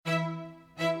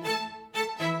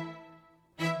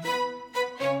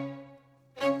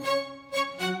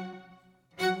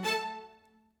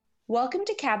Welcome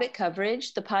to Cabot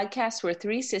Coverage, the podcast where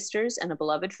three sisters and a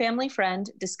beloved family friend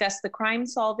discuss the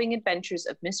crime-solving adventures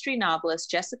of mystery novelist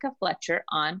Jessica Fletcher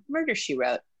on Murder, She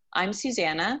Wrote. I'm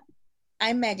Susanna.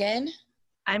 I'm Megan.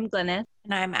 I'm Gwyneth.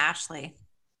 And I'm Ashley.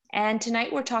 And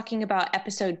tonight we're talking about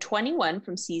episode 21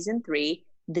 from season 3,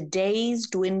 The Days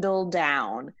Dwindle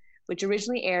Down, which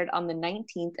originally aired on the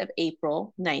 19th of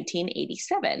April,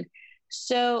 1987.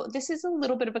 So this is a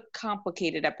little bit of a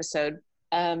complicated episode.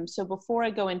 So before I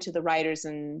go into the writers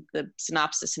and the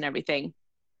synopsis and everything,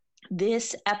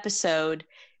 this episode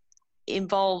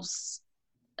involves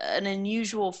an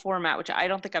unusual format, which I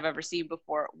don't think I've ever seen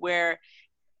before, where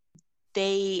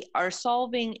they are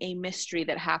solving a mystery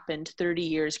that happened 30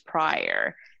 years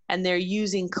prior, and they're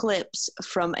using clips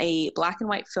from a black and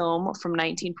white film from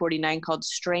 1949 called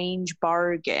Strange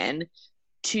Bargain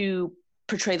to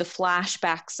portray the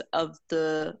flashbacks of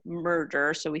the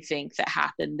murder, so we think, that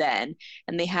happened then.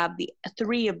 And they have the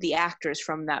three of the actors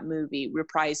from that movie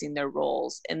reprising their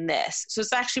roles in this. So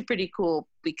it's actually pretty cool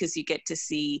because you get to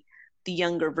see the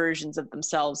younger versions of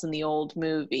themselves in the old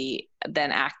movie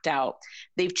then act out.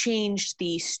 They've changed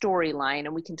the storyline,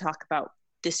 and we can talk about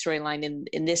this storyline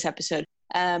in this episode.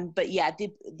 But yeah,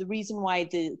 the reason why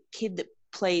the kid that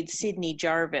played Sidney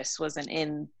Jarvis wasn't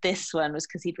in this one was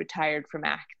because he'd retired from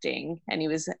acting, and he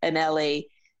was an LA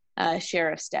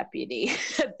sheriff's deputy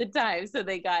at the time. So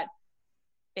they got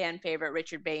fan favorite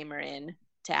Richard Beymer in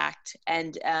to act,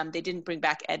 and they didn't bring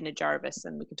back Edna Jarvis,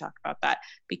 and we can talk about that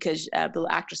because the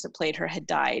actress that played her had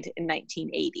died in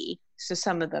 1980. So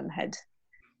some of them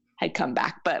had come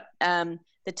back, but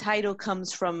the title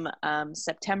comes from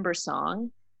September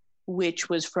Song, which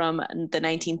was from the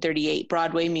 1938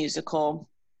 Broadway musical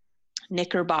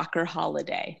Knickerbocker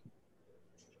Holiday.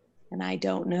 And I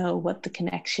don't know what the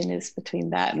connection is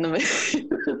between that and the movie.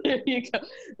 There you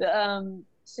go.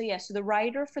 So the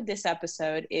writer for this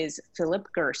episode is Philip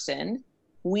Gerson.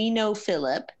 We know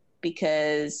Philip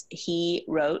because he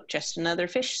wrote Just Another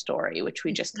Fish Story, which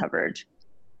we just covered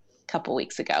a couple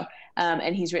weeks ago.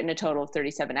 And he's written a total of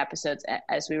 37 episodes.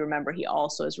 As we remember, he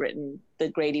also has written the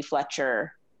Grady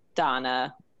Fletcher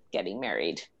Donna getting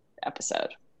married episode,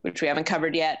 which we haven't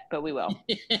covered yet, but we will.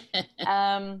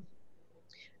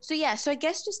 So I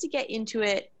guess just to get into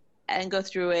it and go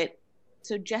through it.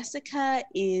 So Jessica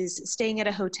is staying at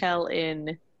a hotel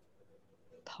in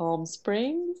Palm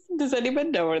Springs. Does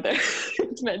anyone know where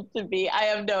it's meant to be? I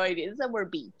have no idea. Somewhere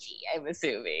beachy, I'm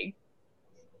assuming.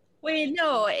 Wait,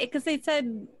 no, because they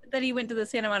said that he went to the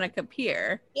Santa Monica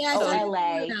Pier. Yeah,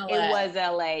 LA. It was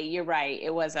LA. You're right.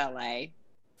 It was LA.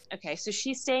 Okay, so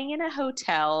she's staying in a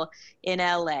hotel in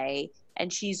LA,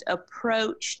 and she's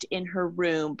approached in her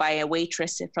room by a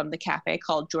waitress from the cafe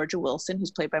called Georgia Wilson,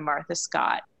 who's played by Martha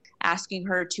Scott, asking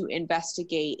her to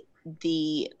investigate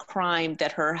the crime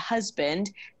that her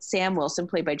husband, Sam Wilson,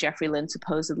 played by Jeffrey Lynn,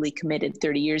 supposedly committed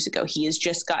 30 years ago. He has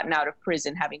just gotten out of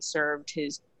prison, having served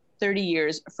his 30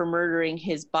 years for murdering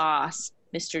his boss,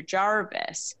 Mr.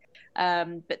 Jarvis.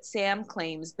 But Sam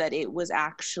claims that it was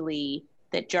actually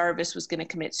that Jarvis was going to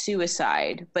commit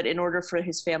suicide, but in order for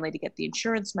his family to get the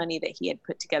insurance money that he had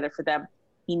put together for them,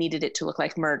 he needed it to look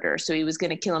like murder. So he was going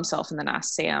to kill himself and then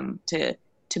ask Sam to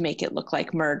make it look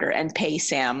like murder and pay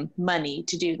Sam money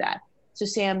to do that. So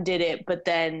Sam did it, but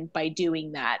then by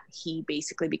doing that, he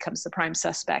basically becomes the prime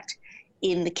suspect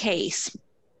in the case.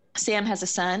 Sam has a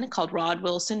son called Rod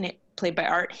Wilson, played by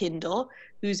Art Hindle,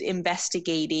 who's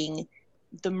investigating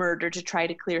the murder to try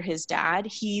to clear his dad.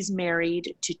 He's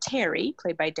married to Terry,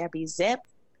 played by Debbie Zip,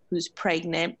 who's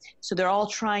pregnant. So they're all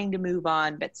trying to move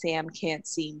on, but Sam can't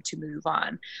seem to move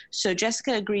on. So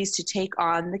Jessica agrees to take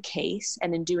on the case,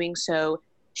 and in doing so,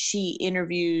 she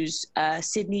interviews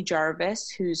Sidney Jarvis,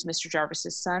 who's Mr.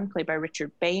 Jarvis's son, played by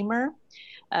Richard Beymer,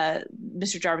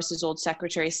 Mr. Jarvis's old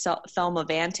secretary, Thelma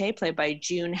Vante, played by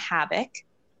June Havoc,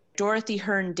 Dorothy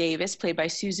Hearn Davis, played by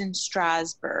Susan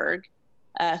Strasberg,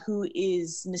 who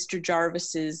is Mr.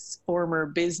 Jarvis's former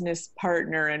business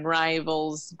partner and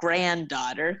rival's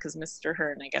granddaughter, because Mr.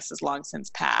 Hearn, I guess, has long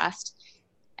since passed.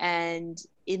 And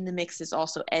in the mix is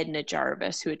also Edna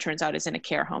Jarvis, who it turns out is in a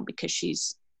care home because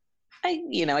she's,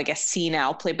 I guess,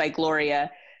 senile, played by Gloria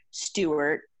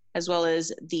Stewart, as well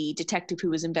as the detective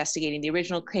who was investigating the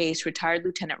original case, retired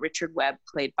Lieutenant Richard Webb,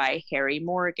 played by Harry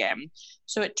Morgan.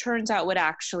 So it turns out what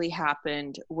actually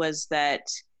happened was that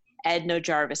Edna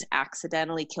Jarvis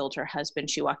accidentally killed her husband.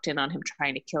 She walked in on him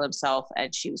trying to kill himself,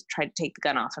 and she was trying to take the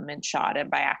gun off him and shot him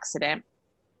by accident.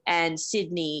 And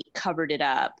Sidney covered it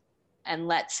up and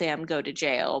let Sam go to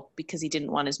jail because he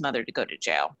didn't want his mother to go to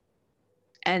jail.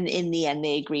 And in the end,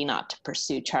 they agree not to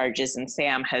pursue charges, and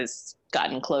Sam has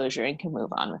gotten closure and can move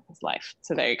on with his life.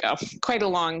 So there you go. Quite a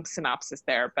long synopsis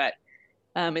there, but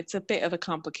it's a bit of a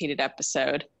complicated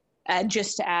episode.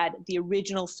 Just to add, the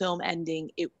original film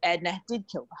ending, Edna did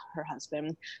kill her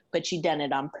husband, but she'd done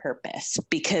it on purpose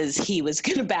because he was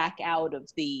going to back out of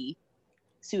the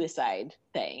suicide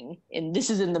thing. And this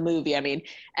is in the movie, I mean.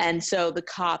 And so the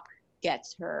cop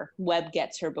gets her, Webb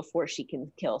gets her before she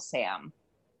can kill Sam.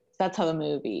 That's how the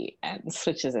movie ends,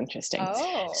 which is interesting.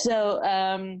 Oh. So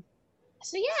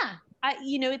yeah,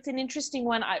 it's an interesting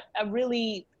one. I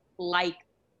really like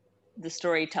the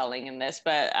storytelling in this,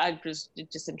 but it's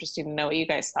just interesting to know what you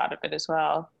guys thought of it as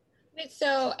well.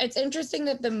 So it's interesting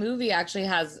that the movie actually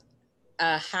has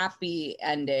a happy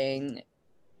ending,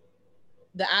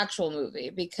 the actual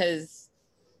movie, because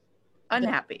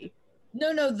unhappy.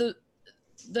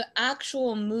 The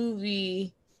actual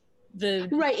movie.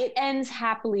 Right, it ends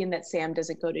happily in that Sam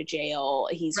doesn't go to jail.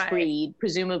 He's freed.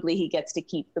 Presumably he gets to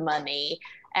keep the money.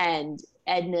 And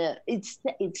Edna, it's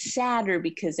sadder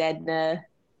because Edna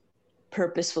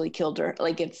purposefully killed her.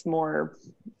 Like, it's more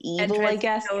evil, I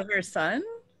guess. Kill her son?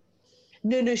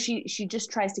 No, she just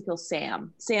tries to kill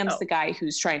Sam. Sam's the guy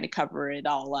who's trying to cover it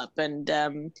all up. And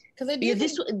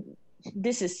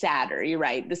this is sadder. You're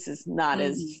right. This is not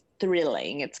as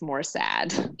thrilling. It's more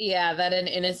sad. Yeah, that an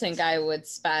innocent guy would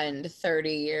spend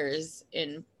 30 years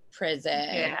in prison.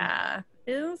 Yeah,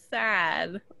 it was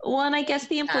sad. Well, and I guess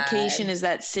the implication is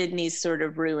that Sidney's sort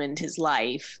of ruined his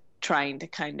life trying to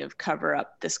kind of cover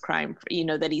up this crime,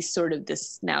 that he's sort of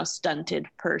this now stunted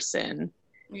person.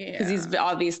 Yeah. Because he's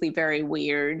obviously very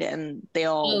weird, and they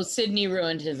all... Oh, Sidney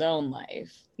ruined his own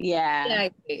life. Yeah.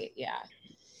 Yeah.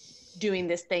 Doing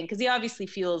this thing, because he obviously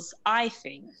feels, I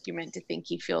think, you're meant to think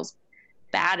he feels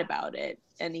bad about it,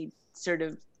 and he sort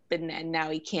of and now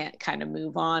he can't kind of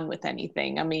move on with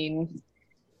anything. I mean,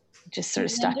 just sort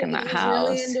of stuck in that house.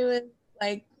 Really into it,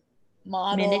 like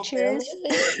model miniatures.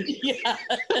 Yeah.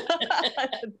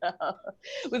 No.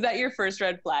 Was that your first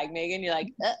red flag, Megan? You're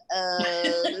like,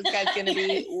 this guy's gonna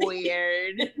be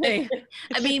weird.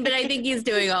 I mean, but I think he's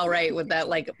doing all right with that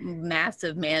like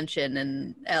massive mansion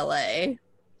in LA.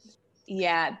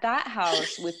 Yeah, that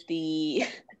house with the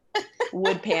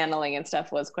wood paneling and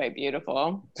stuff was quite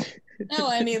beautiful. No,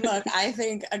 I mean, look, I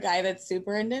think a guy that's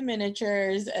super into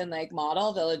miniatures and like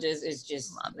model villages is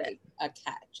just like a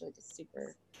catch, like a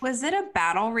super. Was it a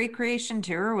battle recreation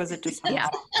too, or was it just? Yeah,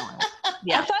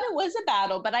 I thought it was a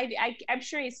battle, but I'm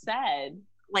sure he said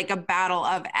like a battle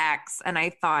of X, and I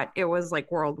thought it was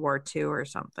like World War II or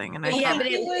something. And I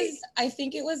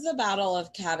think it was the Battle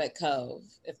of Cabot Cove.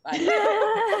 If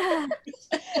I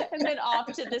and then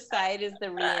off to the side is the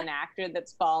reenactor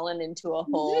that's fallen into a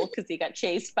hole because he got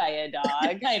chased by a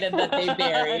dog. Kind of that they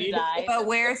buried. But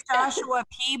where's Joshua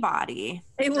Peabody?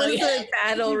 It was a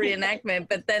battle reenactment,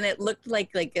 but then it looked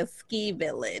like a ski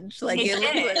village. Like it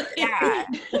looked like, yeah.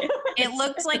 It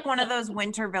looked like one of those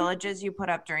winter villages you put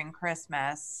up during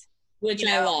Christmas. Which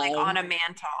I love. Like on a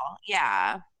mantle.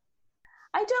 Yeah.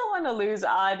 I don't want to lose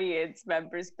audience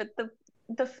members, but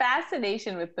the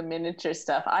fascination with the miniature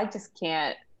stuff, I just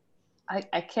can't.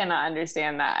 I cannot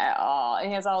understand that at all. And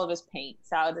he has all of his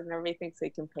paints out and everything, so he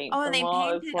can paint. Oh, and they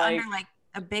all. painted under like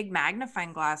a big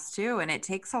magnifying glass too, and it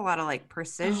takes a lot of like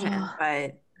precision,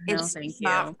 but it's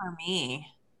not for me.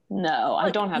 No, I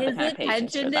don't have the kind of patience for that.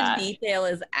 His attention to detail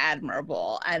is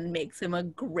admirable and makes him a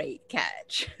great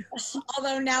catch.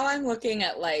 Although now I'm looking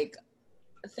at like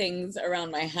things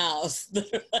around my house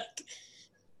that are like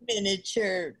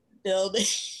miniature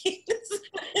buildings.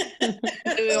 Do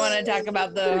we want to talk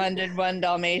about the 101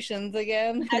 Dalmatians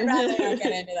again? I'd rather not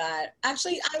get into that.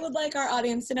 Actually, I would like our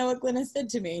audience to know what Glenna said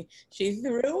to me. She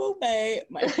threw away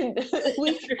my Megan,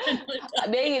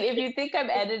 if you think I'm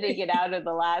editing it out of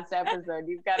the last episode,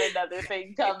 you've got another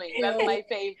thing coming. That's my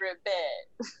favorite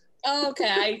bit. Oh,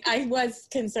 okay. I was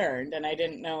concerned, and I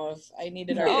didn't know if I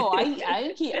needed our... Oh,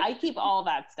 I keep all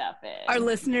that stuff in. Our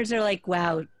listeners are like,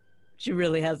 wow, she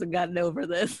really hasn't gotten over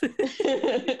this.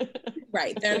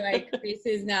 Right. They're like, this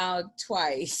is now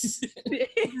twice.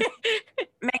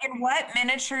 Megan, what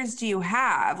miniatures do you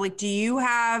have? Like, do you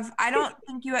have, I don't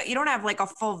think you don't have like a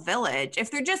full village. If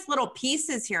they're just little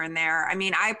pieces here and there, I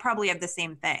mean, I probably have the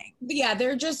same thing. Yeah,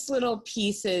 they're just little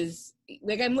pieces.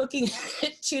 Like, I'm looking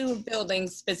at two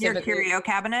buildings specifically. Your curio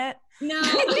cabinet? No.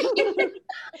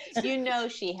 You know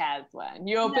she has one.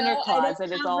 You open her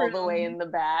closet, it's all the way in the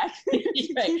back.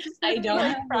 Right. I don't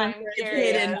have prime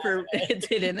it's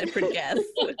hidden for guests.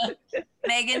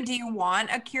 Megan, do you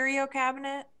want a curio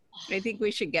cabinet? I think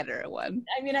we should get her one.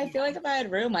 I mean, I feel like if I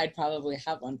had room, I'd probably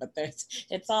have one, but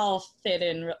it's all fit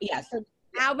in. Yeah. So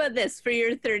How about this for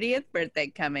your 30th birthday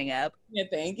coming up? Yeah,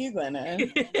 thank you, Glenna.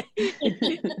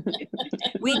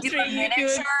 We do a You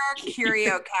miniature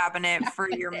curio cabinet for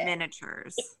your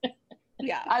miniatures.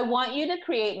 Yeah. I want you to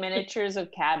create miniatures of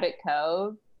Cabot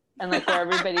Cove and like where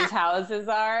everybody's houses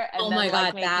are. And Oh then, my like,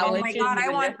 God, make that would- Oh my miniatures God, of I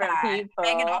the want different that. people.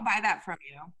 Megan, I'll buy that from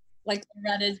you. Like the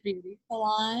Reddit's beauty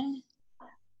salon.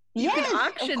 You can Yes,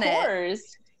 auction of it.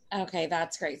 course. Okay,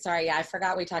 that's great. Sorry, yeah, I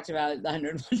forgot we talked about the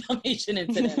 101 Dalmatian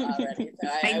incident already. So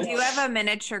I do have a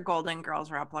miniature Golden Girls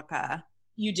replica.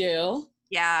 You do?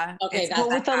 Yeah. Okay, it's that's-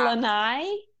 What, with the house. lanai?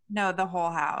 No, the whole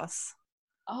house.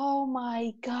 Oh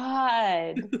my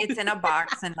God. It's in a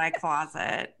box in my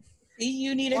closet. See,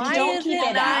 you need to Why don't is keep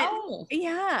it it not- out.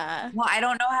 Yeah. Well, I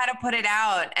don't know how to put it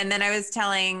out. And then I was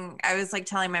telling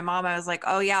my mom, I was like,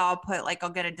 oh yeah, I'll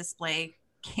get a display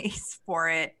case for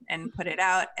it and put it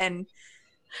out. And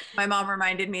my mom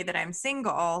reminded me that I'm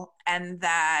single and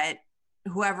that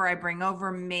whoever I bring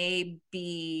over may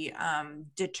be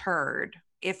deterred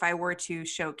if I were to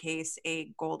showcase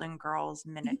a Golden Girls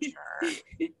miniature.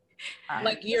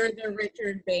 Like you're the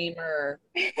Richard Bamer.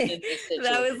 In this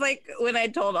That was situation. like when I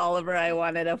told Oliver I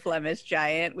wanted a Flemish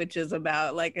giant, which is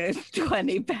about like a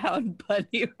 20-pound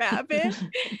bunny rabbit.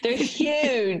 They're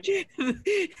huge.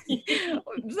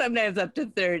 Sometimes up to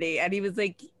 30. And he was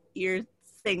like, you're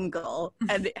single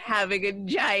and having a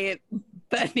giant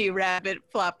bunny rabbit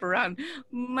flop around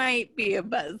might be a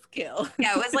buzzkill.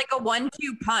 Yeah, it was like a 1-2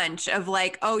 punch of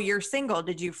like, oh, you're single.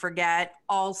 Did you forget?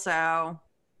 Also,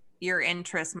 your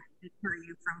interest might deter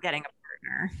you from getting a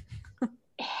partner.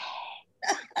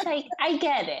 Like, I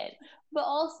get it. But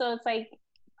also, it's like,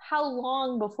 how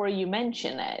long before you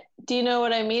mention it? Do you know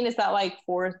what I mean? Is that like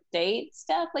fourth date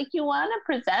stuff? Like, you want to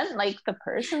present like the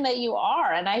person that you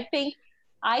are. And I think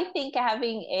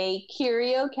having a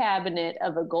curio cabinet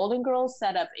of a Golden Girls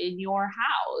setup in your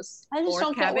house, I just Or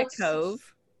don't get Cabot what's Cove.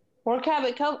 or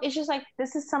Cabot Cove. It's just like,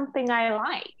 this is something I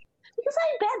like. Because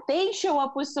I bet they'd show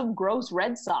up with some gross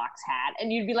Red Sox hat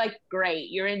and you'd be like, great,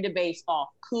 you're into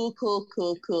baseball. Cool.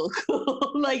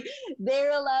 Like,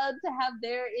 they're allowed to have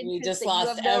their interest. We just that lost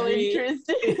you have no every- interest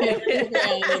Every in.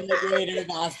 fan in the greater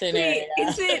Boston Wait, area.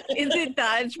 is it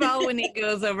dodgeball when he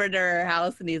goes over to her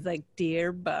house and he's like,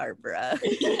 dear Barbara?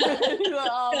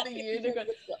 All the unicorns.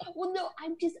 Well, no,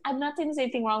 I'm not saying there's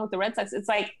anything wrong with the Red Sox. It's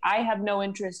like, I have no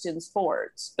interest in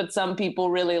sports, but some people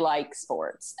really like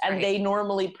sports. And Right. they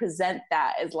normally present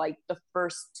that as like the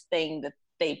first thing that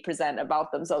they present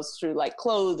about themselves through like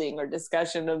clothing or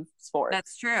discussion of sports.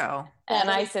 That's true. And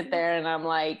I sit there and I'm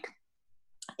like,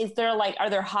 are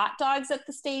there hot dogs at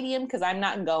the stadium? Because I'm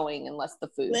not going unless the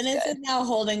food's Linus is good. now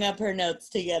holding up her notes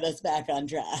to get us back on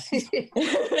track.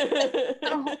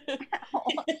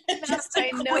 Just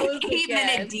a My nose quick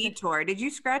 8-minute again. detour. Did you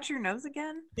scratch your nose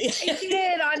again? I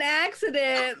did on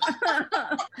accident.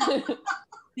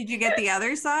 Did you get the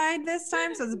other side this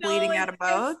time? So it's bleeding out of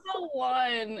both? It's the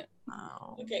one.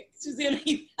 Oh. Okay, Susanna,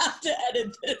 you have to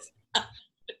edit this.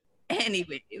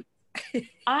 Anyways.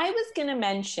 I was going to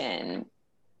mention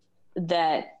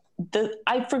that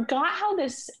I forgot how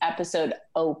this episode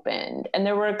opened, and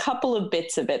there were a couple of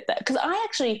bits of it that, because I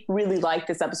actually really like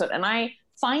this episode and I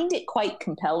find it quite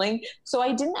compelling. So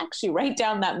I didn't actually write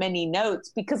down that many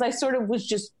notes because I sort of was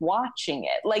just watching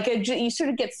it. Like, you sort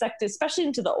of get sucked, especially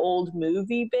into the old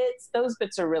movie bits. Those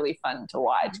bits are really fun to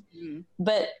watch. Mm-hmm.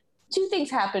 But two things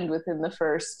happened within the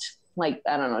first,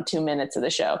 2 minutes of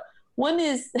the show. One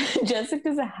is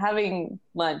Jessica's having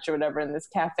lunch or whatever in this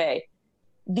cafe.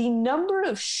 The number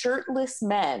of shirtless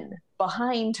men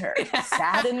behind her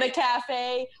sat in the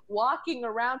cafe, walking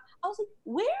around. I was like,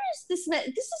 where is this man?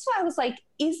 This is why I was like,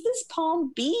 is this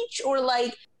Palm Beach or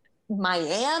like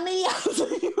Miami? I was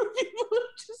like, people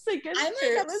just like I'm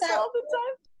shirtless upset all the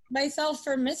time. myself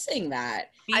for missing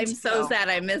that. Me I'm so too. sad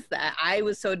I missed that. I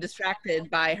was so distracted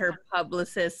by her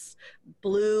publicist's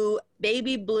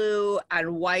baby blue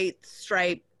and white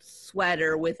striped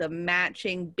sweater with a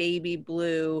matching baby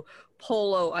blue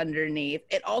polo underneath.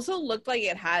 It also looked like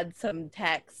it had some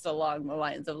text along the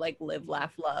lines of like live,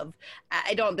 laugh, love.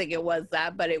 I don't think it was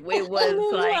that, but it was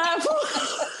like,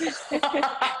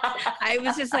 I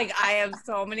was just like, I have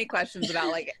so many questions about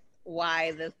like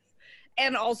why this,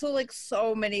 and also like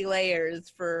so many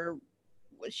layers for,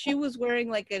 she was wearing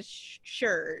like a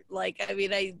shirt. Like, I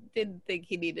mean, I didn't think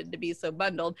he needed to be so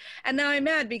bundled. And now I'm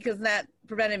mad because that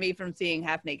prevented me from seeing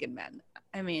half naked men.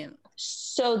 I mean,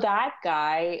 So that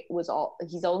guy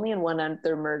he's only in one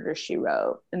other Murder, She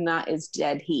Wrote, and that is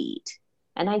Dead Heat.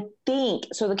 And I think,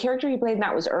 so the character he played in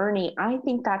that was Ernie. I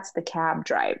think that's the cab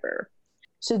driver.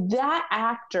 So that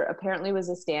actor apparently was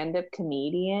a stand-up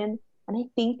comedian. And I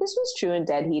think this was true in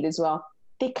Dead Heat as well.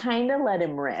 they kind of let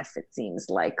him riff, it seems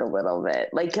like, a little bit,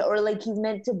 like, or like he's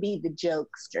meant to be the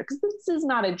jokester, because this is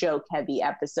not a joke heavy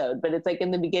episode, but it's like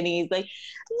in the beginning he's like,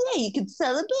 yeah, you could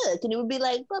sell a book and it would be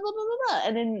like blah blah blah blah blah,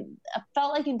 and then I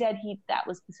felt like in Dead Heat that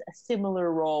was a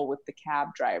similar role with the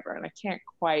cab driver, and I can't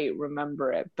quite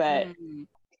remember it, but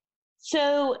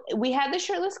so we had the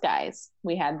shirtless guys,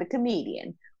 we had the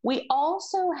comedian, we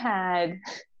also had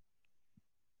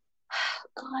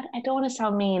God, I don't want to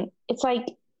sound mean, it's like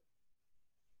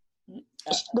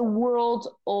the world's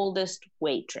oldest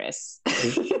waitress.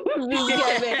 You like,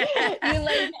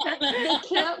 they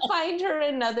can't find her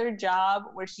another job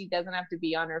where she doesn't have to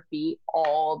be on her feet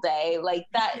all day. Like,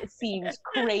 that seems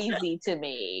crazy to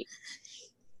me.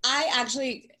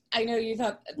 I know you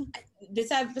thought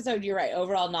this episode, you're right,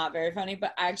 overall not very funny,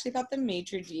 but I actually thought the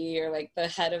maitre d', or like the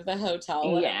head of the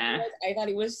hotel, I thought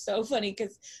he was so funny,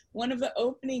 because one of the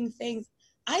opening things,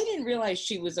 I didn't realize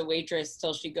she was a waitress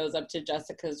till she goes up to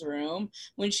Jessica's room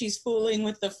when she's fooling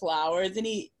with the flowers, and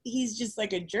he's just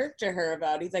like a jerk to her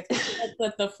about it. He's like, let's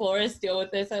let the florist deal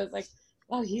with this. I was like,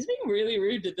 wow, he's being really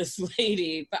rude to this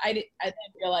lady. But I didn't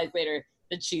realize later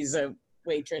that she's a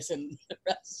waitress in the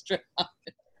restaurant.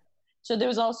 So there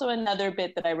was also another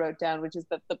bit that I wrote down, which is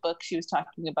that the book she was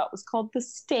talking about was called The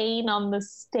Stain on the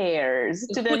Stairs.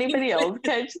 Did anybody else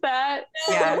catch that?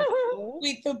 Yeah.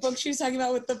 Wait, the book she was talking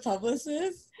about with the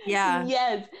publicist? Yeah.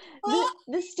 Yes.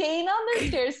 The Stain on the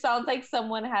Stairs sounds like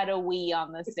someone had a wee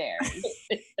on the stairs.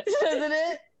 Doesn't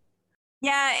it?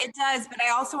 Yeah, it does. But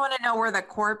I also want to know what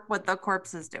the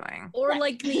corpse is doing. Or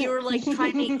like you were like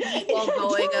trying to eat while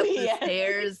going up the Yes.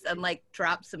 stairs and like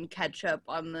drop some ketchup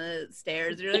on the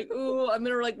stairs. You're like, ooh, I'm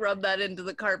gonna like rub that into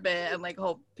the carpet and like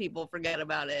hope people forget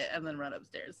about it and then run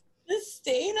upstairs. The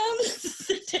stain on the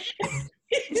stairs.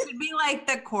 It should be like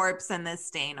the corpse and the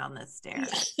stain on the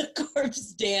stairs. The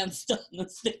corpse danced on the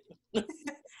stairs.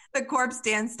 The corpse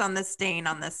danced on the stain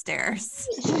on the stairs.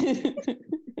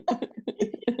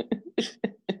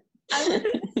 I would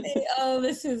say, oh,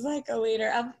 this is like a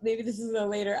later, maybe this is a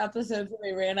later episode, so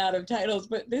they ran out of titles,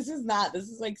 but this is not. This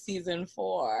is like season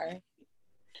 4.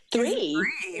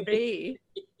 Three.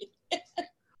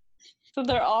 So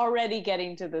they're already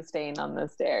getting to the stain on the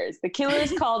stairs. The killer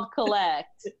is called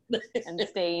Collect and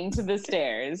Stain to the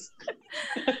Stairs.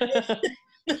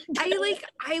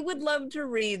 I would love to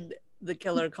read The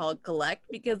Killer Called Collect,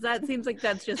 because that seems like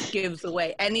that just gives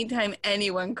away anytime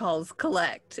anyone calls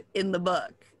Collect in the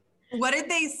book. What did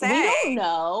they say? We don't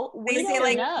know. They say,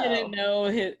 like, Didn't know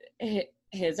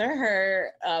his or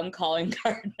her calling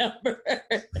card number.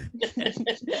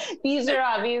 These are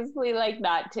obviously like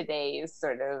not today's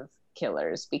sort of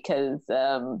killers, because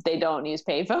they don't use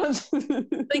payphones.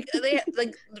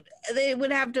 they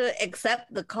would have to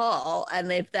accept the call, and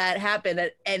if that happened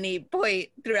at any point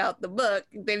throughout the book,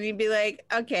 then you'd be like,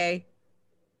 okay.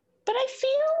 But I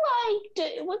feel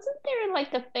like, wasn't there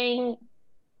like a thing?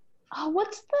 Oh,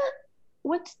 what's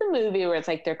the movie where it's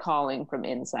like they're calling from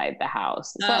inside the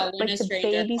house? Is that When like a the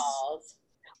Stranger babies? Calls.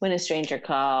 When a Stranger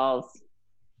Calls.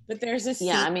 But there's a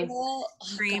sequel. Yeah, I mean,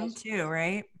 Scream too,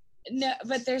 right? No,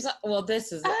 but there's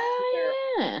this is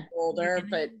yeah. older,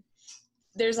 but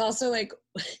there's also like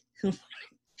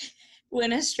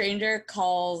When a Stranger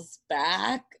Calls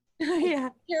Back. Yeah.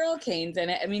 Carol Kane's in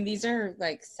it. I mean, these are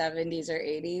like 70s or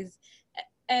 80s.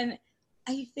 And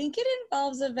I think it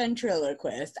involves a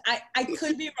ventriloquist. I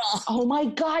could be wrong. Oh my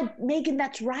God, Megan,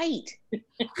 that's right.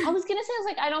 I was gonna say, I was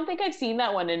like, I don't think I've seen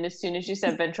that one. And as soon as you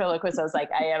said ventriloquist, I was like,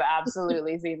 I have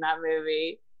absolutely seen that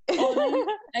movie.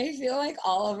 I feel like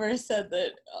Oliver said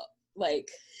that, like,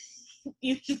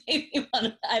 you made me want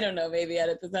to, I don't know, maybe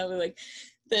edit this out, but like,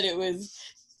 that it was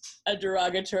a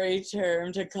derogatory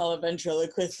term to call a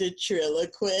ventriloquist a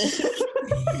triloquist.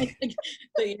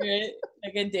 So you're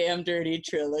like a damn dirty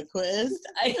triloquist.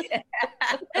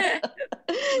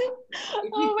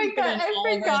 Oh my God, I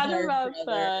forgot about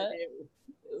that. It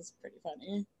was pretty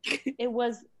funny. It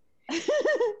was.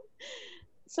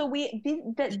 So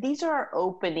these are our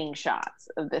opening shots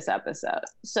of this episode.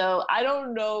 So I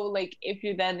don't know, like, if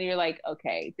you're like,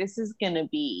 okay, this is gonna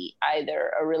be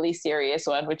either a really serious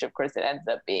one, which of course it ends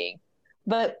up being,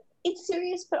 but it's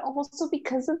serious, but also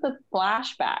because of the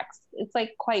flashbacks, it's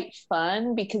like quite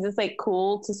fun, because it's like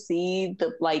cool to see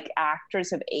the like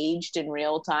actors have aged in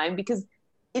real time, because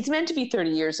it's meant to be 30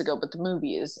 years ago, but the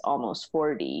movie is almost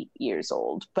 40 years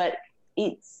old. But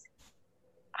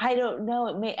I don't know.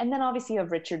 And then obviously you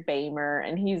have Richard Beymer,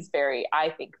 and he's I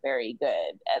think very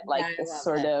good at like this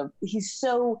sort of. He's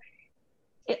so.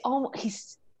 You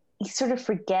sort of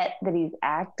forget that he's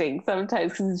acting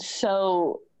sometimes, because he's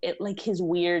so it, like his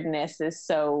weirdness is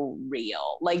so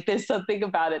real. Like there's something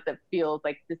about it that feels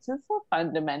like this is a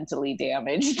fundamentally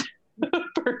damaged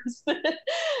person.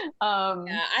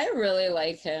 Yeah, I really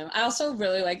like him. I also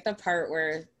really like the part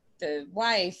where the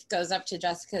wife goes up to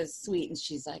Jessica's suite and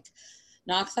she's like,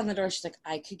 knocks on the door. She's like,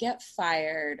 I could get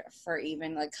fired for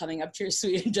even like coming up to your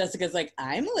suite. And Jessica's like,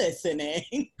 I'm listening.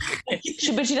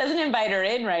 But she doesn't invite her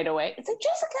in right away. It's like,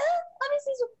 Jessica, let me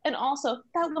see. And also,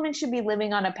 that woman should be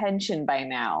living on a pension by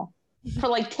now. For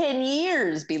like 10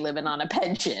 years, be living on a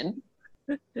pension.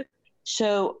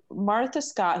 So Martha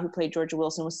Scott, who played Georgia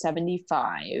Wilson, was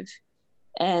 75.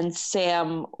 And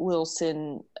Sam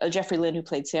Wilson, Jeffrey Lynn, who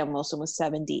played Sam Wilson, was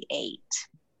 78.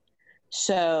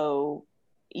 So,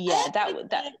 yeah,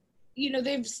 that you know,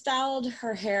 they've styled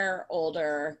her hair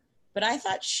older, but I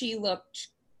thought she looked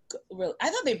I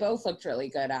thought they both looked really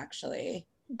good, actually.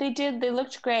 They did. They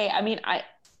looked great. I mean,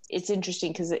 it's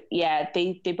interesting because,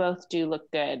 they both do look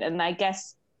good. And I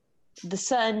guess the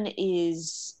son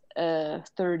is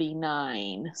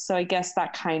 39, so I guess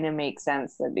that kind of makes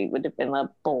sense that he would have been a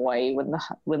boy when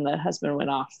the husband went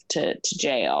off to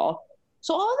jail.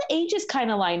 So all the ages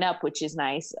kind of line up, which is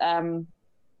nice.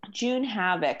 June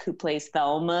Havoc, who plays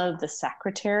Thelma, the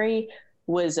secretary,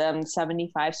 was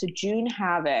 75. So June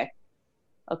Havoc,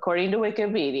 according to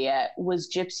Wikipedia, was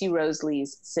Gypsy Rose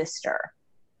Lee's sister,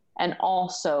 and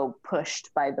also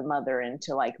pushed by the mother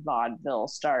into like vaudeville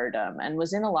stardom, and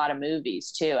was in a lot of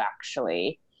movies too,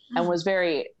 actually, and was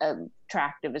very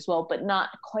attractive as well, but not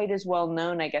quite as well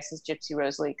known, I guess, as Gypsy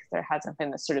Rose Lee, because there hasn't been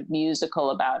this sort of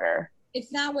musical about her.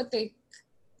 It's not what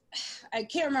I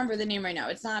can't remember the name right now.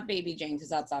 It's not Baby Jane, because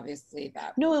that's obviously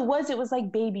that. No, it was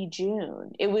like Baby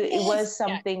June. It was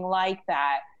something like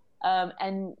that.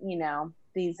 And you know,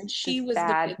 she was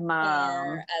bad the big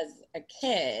mom as a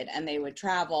kid, and they would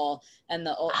travel, and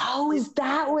is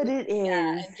that what it is?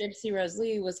 Yeah, and Gypsy Rose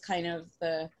Lee was kind of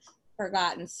the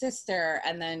forgotten sister,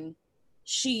 and then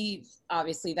she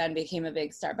obviously then became a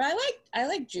big star. But I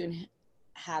like June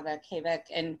Havoc,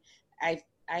 and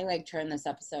I liked her in this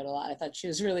episode a lot. I thought she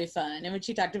was really fun. And when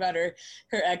she talked about her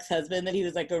ex-husband, that he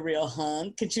was like a real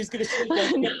hunk, and she was going to show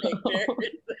pictures.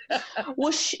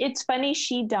 Well, it's funny.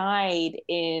 She died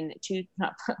in it's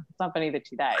not funny that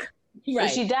she died. Right.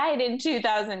 So she died in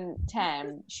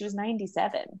 2010. She was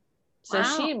 97. So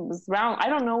wow. She was around. I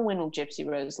don't know when Gypsy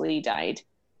Rose Lee died.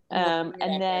 And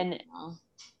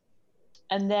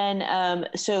then,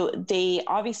 so they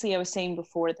obviously, I was saying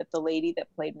before that the lady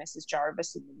that played Mrs.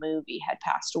 Jarvis in the movie had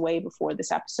passed away before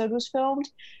this episode was filmed.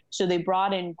 So they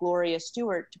brought in Gloria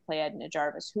Stewart to play Edna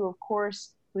Jarvis, who, of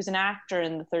course, was an actor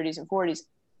in the 30s and 40s,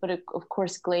 but of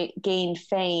course gained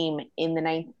fame in the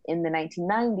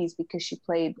 1990s because she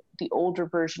played the older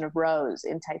version of Rose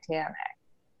in Titanic.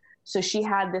 So she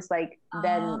had this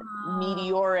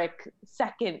meteoric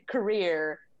second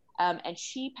career. And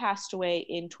she passed away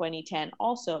in 2010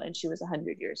 also, and she was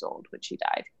 100 years old when she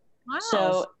died. Wow.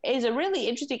 So it's a really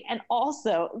interesting, and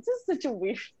also, this is such a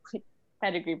weird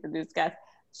pedigree for this guy.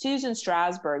 Susan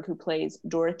Strasberg, who plays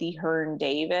Dorothy Hearn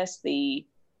Davis, the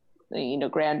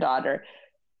granddaughter,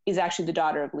 is actually the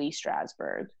daughter of Lee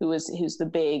Strasberg, who's the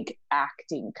big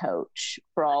acting coach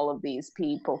for all of these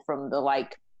people from the I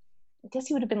guess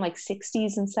he would have been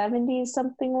 60s and 70s,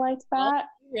 something like that.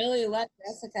 Really let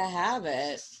Jessica have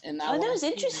it. And that was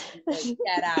interesting.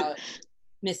 Get out,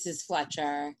 Mrs.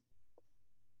 Fletcher.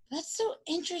 That's so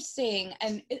interesting.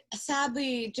 And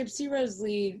sadly, Gypsy Rose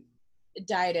Lee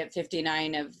died at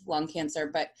 59 of lung cancer,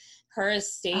 but her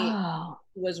estate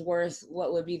was worth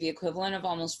what would be the equivalent of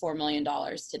almost $4 million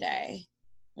today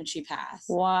when she passed.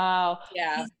 Wow.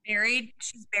 Yeah.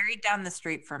 She's buried down the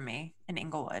street from me in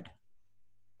Inglewood.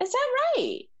 Is that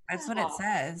right? That's what it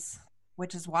says,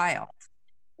 which is wild.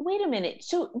 Wait a minute.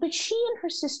 So, but she and her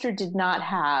sister did not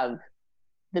have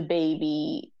the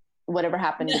baby, whatever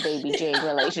happened to Baby Jane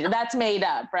relationship. That's made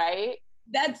up, right?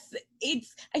 I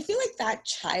feel like that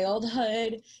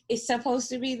childhood is supposed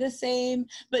to be the same,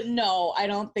 but no, I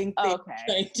don't think they're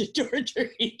trying to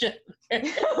torture each other.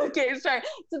 Okay, sorry.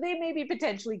 So they maybe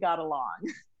potentially got along.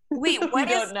 Wait,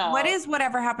 what is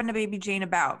whatever happened to Baby Jane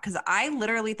about? Because I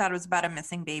literally thought it was about a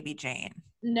missing Baby Jane.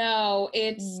 No.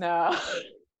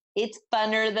 It's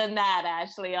funner than that,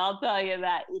 Ashley. I'll tell you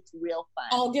that. It's real fun.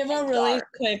 I'll give a really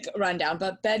quick rundown.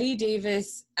 But Betty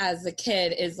Davis as a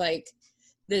kid is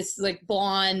this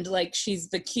blonde, she's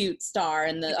the cute star,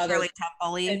 and the other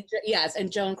Temple-y. Yes,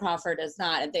 and Joan Crawford is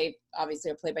not, and they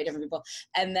obviously are played by different people.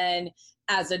 And then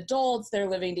as adults, they're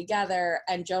living together,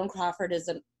 and Joan Crawford is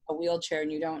in a wheelchair,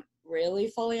 and you don't really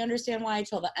fully understand why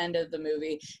till the end of the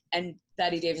movie. And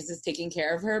Betty Davis is taking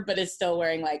care of her, but is still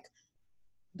wearing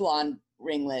blonde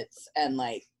ringlets and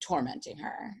like tormenting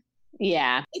her.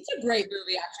 Yeah. It's a great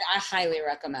movie, actually. I highly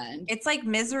recommend. It's like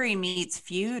Misery meets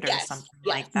Feud or something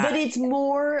like that. But it's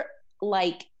more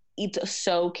like, it's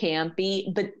so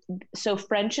campy. But so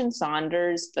French and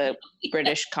Saunders, the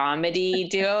British comedy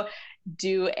duo,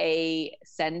 do a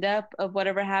send up of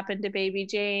whatever happened to Baby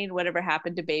Jane, whatever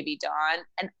happened to Baby Dawn.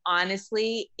 And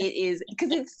honestly, it is,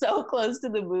 because it's so close to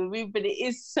the movie, but it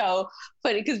is so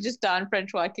funny because just Dawn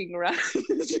French walking around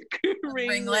with a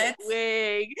ringlet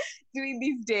wig doing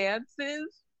these dances.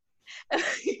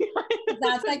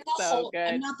 That's like the whole,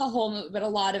 and not the whole movie, but a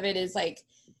lot of it is like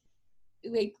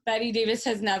Betty Davis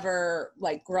has never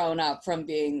like grown up from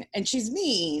being, and she's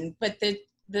mean, but the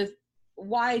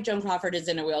why Joan Crawford is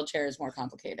in a wheelchair is more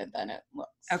complicated than it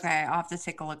looks. Okay, I'll have to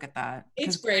take a look at that.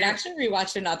 It's great. I actually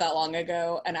rewatched it not that long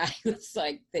ago, and I was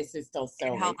like, this is still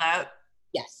so held out.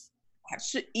 Yes.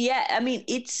 So, yeah, I mean,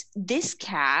 it's this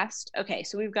cast. Okay,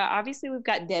 so we've got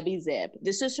Debbie Zip.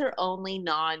 This is her only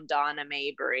non-Donna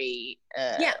Mabry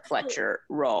Fletcher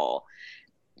role.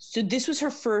 So this was her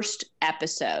first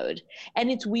episode, and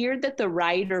it's weird that the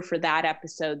writer for that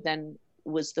episode then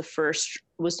was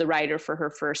the writer for her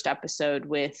first episode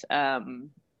with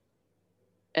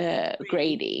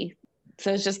Grady.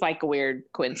 So it's just like a weird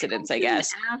coincidence, I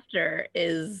guess. After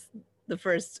is the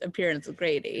first appearance of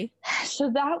Grady.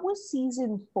 So that was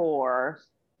season 4.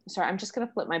 Sorry, I'm just gonna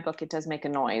flip my book. It does make a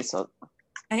noise. So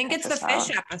I think it's the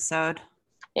fish episode.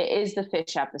 It is the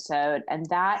fish episode, and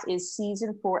that is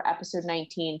season 4, episode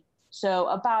 19. So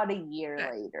about a year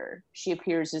later, she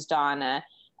appears as Donna.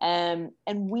 And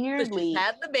weirdly,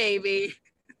 had the baby.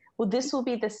 Well, this will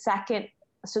be the second.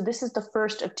 So this is the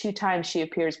first of 2 times she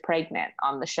appears pregnant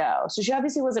on the show. So she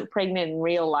obviously wasn't pregnant in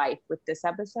real life with this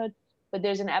episode, but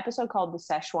there's an episode called The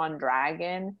Szechuan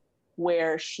Dragon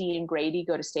where she and Grady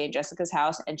go to stay in Jessica's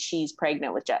house, and she's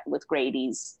pregnant with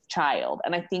Grady's child.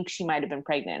 And I think she might have been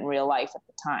pregnant in real life at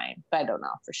the time, but I don't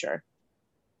know for sure.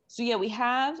 So yeah, we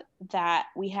have that.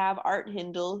 We have Art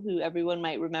Hindle, who everyone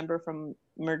might remember from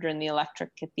Murder in the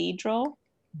Electric Cathedral.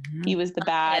 Mm-hmm. He was the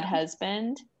bad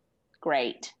husband.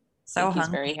 Great. So he's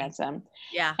very handsome.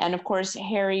 Yeah. And of course,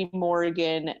 Harry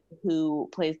Morgan, who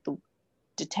plays the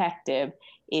detective,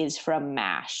 is from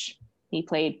MASH. He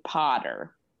played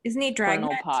Potter. Isn't he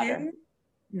Dragnet too?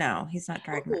 No, he's not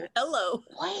Dragnet. Hello.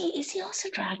 Wait, is he also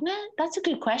Dragnet? That's a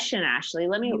good question, Ashley.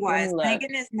 Let me look.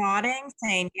 Megan is nodding,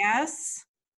 saying yes.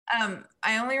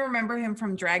 I only remember him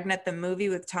from Dragnet, the movie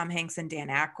with Tom Hanks and Dan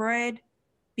Aykroyd,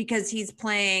 because he's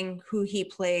playing who he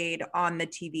played on the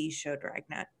TV show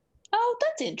Dragnet. Oh,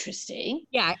 that's interesting.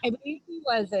 Yeah, I believe he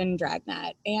was in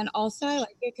Dragnet. And also I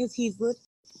like it because he's looked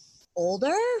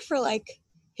older for like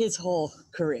his whole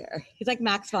career. He's like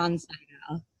Max von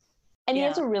Sydow. And he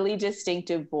has a really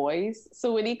distinctive voice.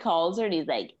 So when he calls her and he's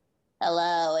like,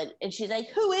 hello, and she's like,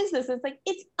 who is this? It's like,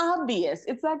 it's obvious.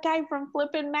 It's that guy from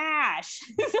Flippin' MASH.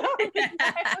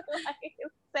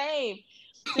 Same.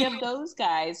 So we have those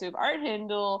guys. We have Art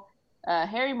Hindle,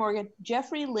 Harry Morgan.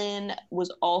 Jeffrey Lynn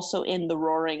was also in The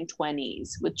Roaring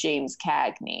Twenties with James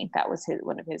Cagney. That was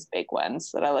one of his big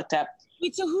ones that I looked up.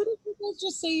 Wait, so who did you guys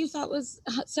just say you thought was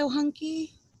so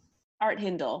hunky? Art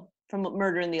Hindle from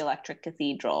Murder in the Electric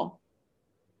Cathedral.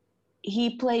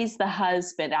 He plays the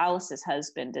husband, Alice's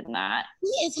husband in that. He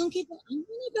is hunky, but I'm going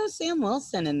to go Sam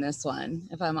Wilson in this one,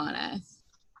 if I'm honest.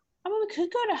 I mean, we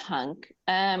could go to hunk.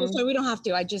 So we don't have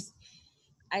to. I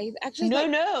actually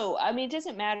No. I mean, it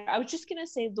doesn't matter. I was just going to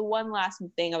say the one last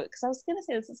thing, because I was going to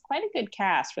say this is quite a good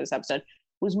cast for this episode,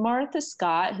 was Martha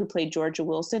Scott, who played Georgia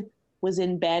Wilson, was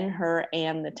in Ben-Hur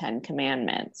and the 10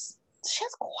 Commandments. She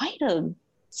has quite a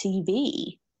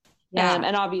CV. Yeah.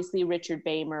 And obviously Richard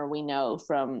Beymer, we know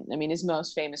from, I mean, his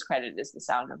most famous credit is The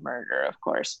Sound of Murder, of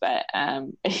course, but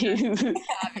and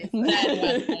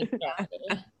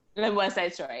West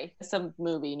Side Story, some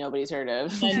movie nobody's heard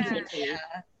of.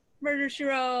 Murder, She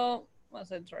Wrote, West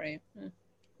Side Story.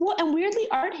 Well, and weirdly,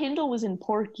 Art Hindle was in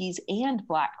Porky's and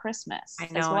Black Christmas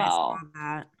as well. I saw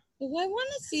that. Well, I want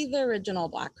to see the original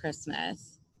Black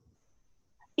Christmas.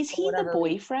 Is he the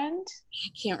boyfriend? I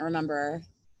can't remember.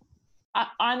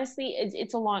 Honestly,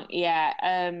 it's a long, so yeah,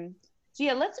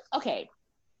 okay.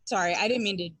 Sorry, I didn't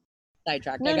mean to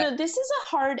sidetrack. No, this is a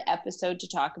hard episode to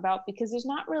talk about because there's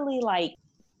not really like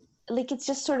it's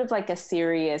just sort of like a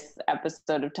serious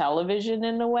episode of television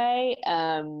in a way.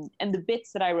 And the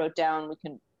bits that I wrote down,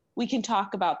 we can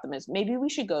talk about them as maybe we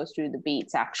should go through the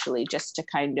beats actually, just to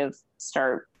kind of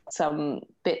start some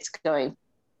bits going.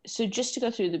 So just to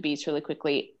go through the beats really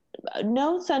quickly.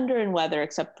 No thunder and weather,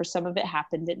 except for some of it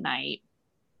happened at night.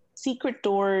 Secret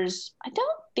doors. I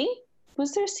don't think,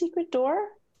 was there a secret door?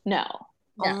 No.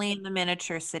 Only in the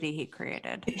miniature city he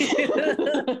created.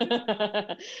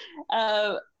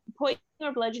 Poisoning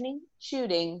or bludgeoning?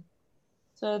 Shooting.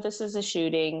 So this is a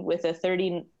shooting with a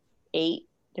 38,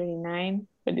 39.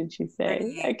 What did she say?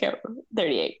 38. I can't remember.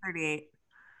 38. 38.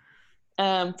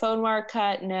 Phone wire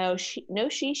cut. No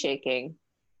she shaking.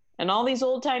 And all these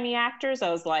old timey actors,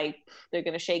 I was like, they're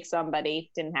gonna shake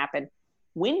somebody. Didn't happen.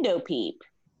 Window peep.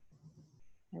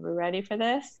 Are we ready for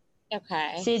this?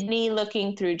 Okay. Sydney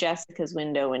looking through Jessica's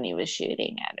window when he was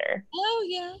shooting at her. Oh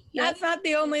yeah. That's not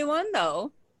the only one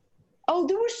though. Oh,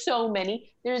 there were so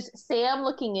many. There's Sam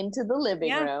looking into the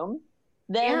living room.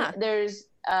 Then there's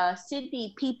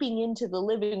Sydney peeping into the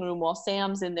living room while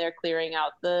Sam's in there clearing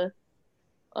out the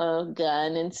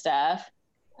gun and stuff.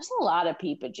 There's a lot of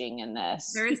peepaging in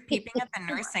this. There was peeping at the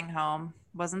nursing home,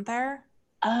 wasn't there?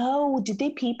 Oh, did they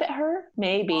peep at her?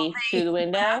 Maybe through the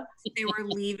window. They were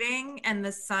leaving and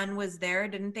the sun was there.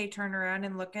 Didn't they turn around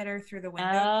and look at her through the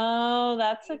window? Oh,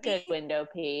 that's a good window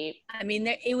peep. I mean,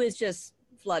 it was just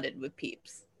flooded with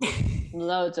peeps.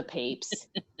 Loads of peeps.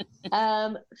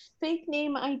 Fake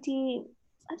name ID?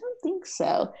 I don't think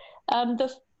so.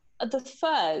 The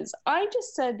fuzz. I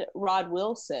just said Rod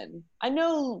Wilson. I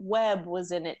know Webb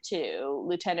was in it too,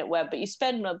 Lieutenant Webb, but you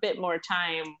spend a bit more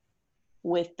time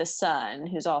with the son,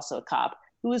 who's also a cop,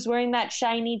 who was wearing that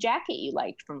shiny jacket you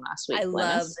liked from last week. I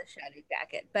love the shiny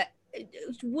jacket, but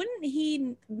wouldn't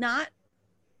he not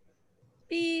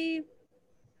be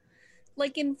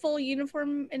like in full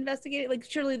uniform investigating? Like,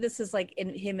 surely this is like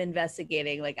him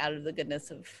investigating, like out of the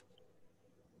goodness of.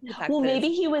 Well, maybe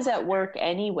he was at work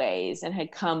anyways and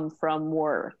had come from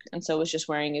work, and so was just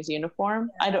wearing his uniform.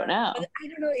 Yeah. I don't know. I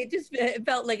don't know. It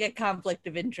felt like a conflict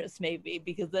of interest, maybe,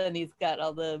 because then he's got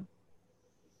all the.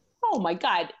 Oh my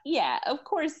God! Yeah, of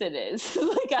course it is.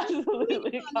 Like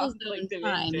absolutely conflict of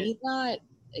interest.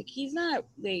 He's not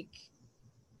like.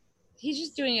 He's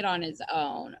just doing it on his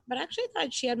own. But I actually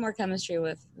thought she had more chemistry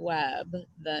with Webb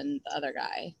than the other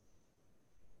guy.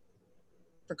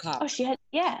 For cop. Oh, she had,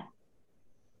 yeah.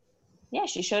 Yeah,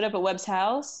 she showed up at Webb's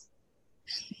house.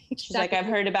 She's like, I've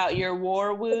heard about your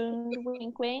war wound,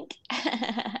 wink, wink.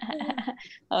 I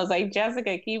was like,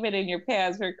 Jessica, keep it in your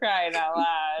pants for crying out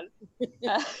loud.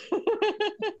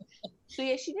 So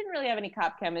yeah, she didn't really have any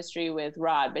cop chemistry with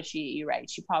Rod, but you're right,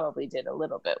 she probably did a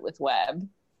little bit with Webb.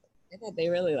 I thought they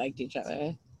really liked each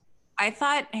other. I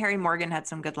thought Harry Morgan had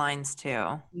some good lines too.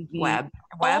 Mm-hmm. Webb.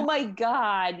 Oh my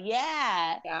God,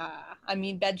 yeah. Yeah. I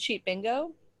mean, bedsheet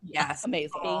bingo. Yes.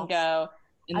 Amazing. Bingo.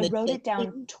 I wrote it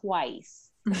down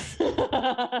twice.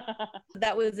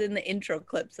 That was in the intro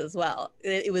clips as well.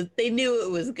 It was. They knew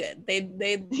it was good. They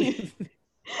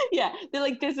Yeah, they're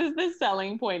like, this is the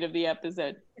selling point of the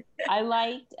episode. I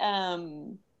liked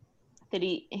that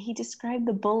he described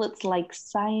the bullets like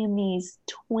Siamese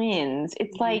twins.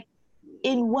 It's like,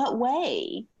 in what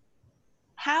way?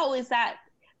 How is that?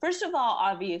 First of all,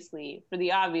 obviously, for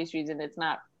the obvious reason, it's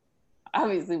not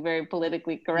obviously very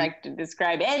politically correct to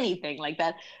describe anything like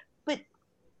that, but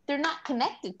they're not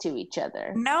connected to each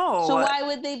other. No. So why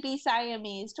would they be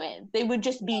Siamese twins? They would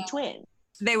just be twins.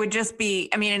 They would just be,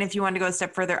 I mean, and if you want to go a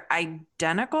step further,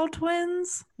 identical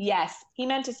twins? Yes, he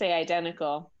meant to say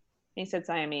identical. He said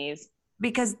Siamese.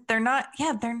 Because they're not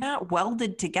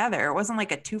welded together. It wasn't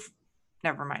like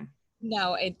never mind.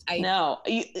 No,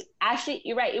 actually,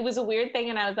 you're right. It was a weird thing,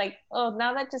 and I was like, oh,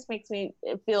 now that just makes me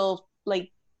feel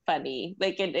like funny.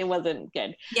 Like it wasn't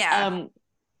good. Yeah.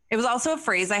 It was also a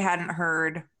phrase I hadn't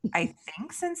heard, I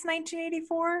think, since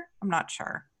 1984. I'm not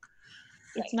sure.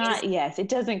 It's not. Yes, it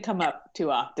doesn't come up too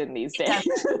often these days.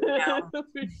 No.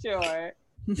 For sure.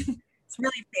 It's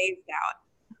really phased out.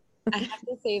 I have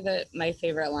to say that my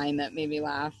favorite line that made me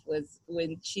laugh was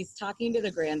when she's talking to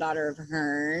the granddaughter of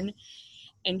Hearn,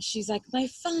 and she's like, my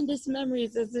fondest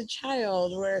memories as a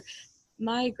child were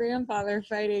my grandfather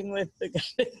fighting with the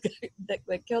guy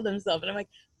that killed himself. And I'm like,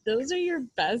 those are your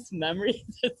best memories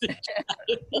as a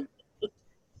child.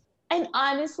 And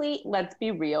honestly, let's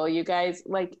be real, you guys.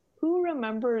 Like, who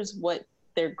remembers what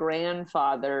their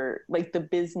grandfather, like the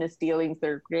business dealings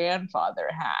their grandfather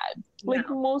had? Like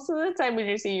most of the time when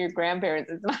you're seeing your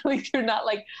grandparents, it's not like you're not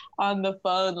like on the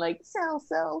phone like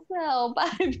sell,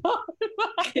 buy.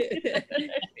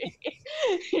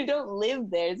 You don't live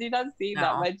there, so you're not seeing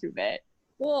that much of it.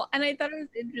 Well, and I thought it was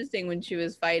interesting when she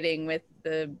was fighting with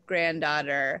the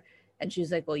granddaughter, and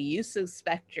she's like, well, you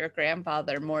suspect your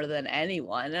grandfather more than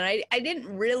anyone. And I didn't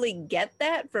really get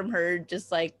that from her,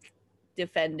 just like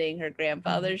defending her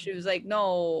grandfather. She was like,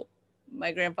 no,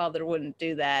 my grandfather wouldn't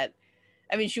do that.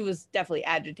 I mean, she was definitely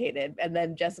agitated. And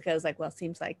then Jessica was like, well, it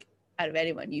seems like out of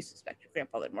anyone, you suspect your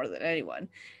grandfather more than anyone.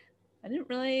 I didn't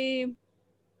really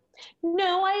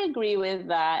No, I agree with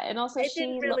that. And also, It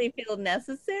didn't really feel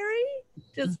necessary.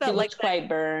 Just felt she like looked quite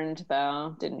burned,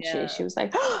 though, didn't Yeah. she? She was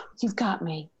like, oh, "You've got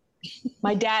me.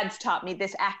 My dad's taught me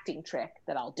this acting trick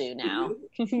that I'll do now."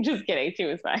 Just kidding. She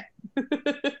was fine. She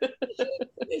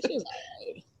was all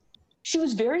right. She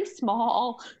was very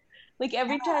small. Like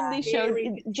every time they showed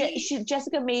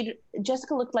Jessica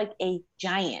looked like a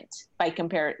giant by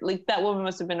compare. Like that woman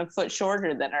must have been a foot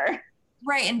shorter than her.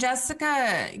 Right. And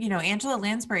Jessica, you know, Angela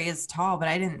Lansbury is tall, but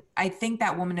I think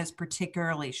that woman is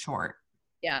particularly short.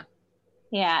 Yeah.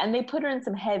 Yeah. And they put her in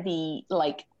some heavy,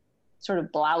 like sort of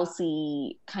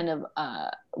blousey kind of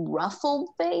ruffled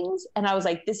things. And I was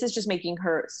like, this is just making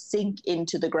her sink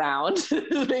into the ground.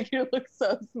 Making her look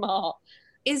so small.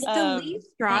 Is the Lee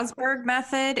Strasberg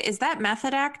method, is that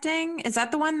method acting? Is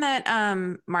that the one that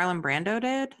Marlon Brando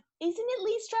did? Isn't it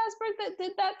Lee Strasberg that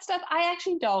did that stuff? I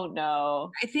actually don't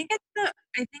know. I think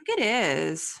it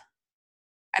is.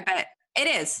 I bet it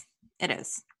is. It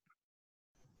is.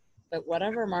 But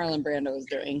whatever Marlon Brando was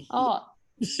doing. Oh,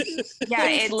 yeah.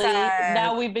 It's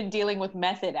now we've been dealing with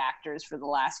method actors for the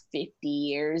last 50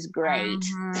 years. Great.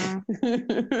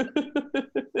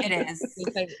 It is.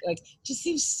 It's like just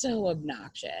seems so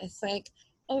obnoxious. Like,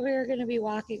 oh, we're gonna be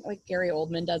walking like Gary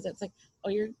Oldman does it. It's like, oh,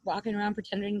 you're walking around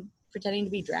pretending to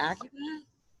be Dracula.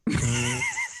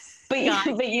 but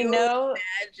you know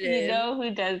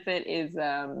who does it is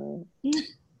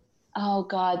oh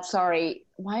God, sorry.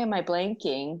 Why am I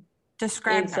blanking?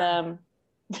 Describe them.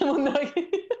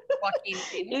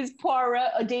 Is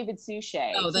Poirot David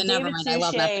Suchet. Oh, then never mind. I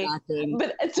love that acting.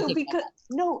 But so because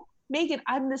no, Megan,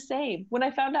 I'm the same. When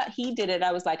I found out he did it,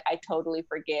 I was like, I totally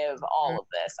forgive all of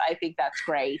this. I think that's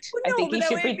great. Well, no, I think he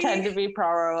should pretend to be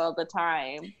Poirot all the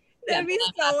time. That'd be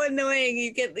so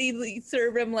annoying. You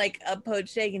serve him like a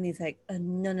poached egg, and he's like,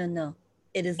 no,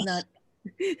 it is not.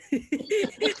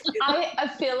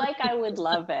 I feel like I would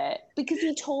love it because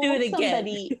he told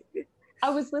somebody. I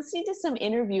was listening to some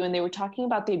interview and they were talking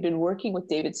about they'd been working with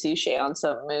David Suchet on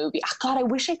some movie. Oh, God, I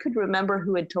wish I could remember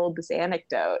who had told this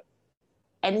anecdote.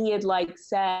 And he had like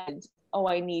said, oh,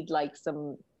 I need like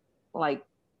some like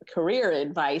career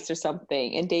advice or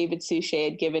something. And David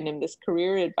Suchet had given him this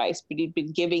career advice, but he'd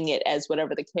been giving it as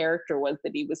whatever the character was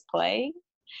that he was playing.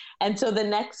 And so the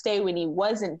next day when he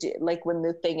wasn't, like when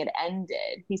the thing had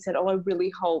ended, he said, oh, I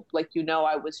really hope, like,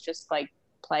 I was just like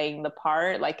playing the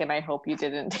part, like, and I hope you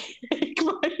didn't take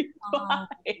my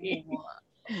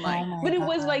line. But it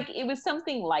was like, it was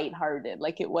something lighthearted.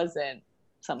 Like it wasn't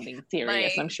something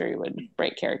serious. I'm sure he would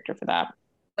break character for that.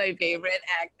 My favorite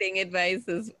acting advice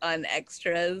is on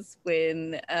extras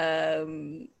when,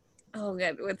 oh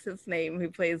God, what's his name? Who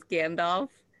plays Gandalf?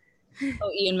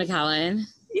 Oh, Ian McKellen.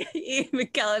 Ian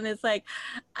McKellen is like,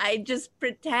 I just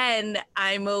pretend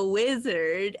I'm a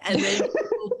wizard and then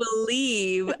people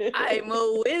believe I'm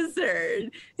a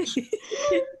wizard.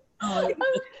 Someone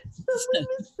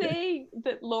was saying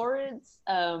that Laurence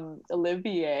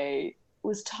Olivier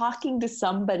was talking to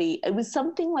somebody. It was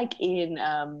something like in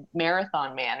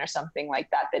Marathon Man or something like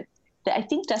that, that I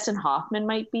think Dustin Hoffman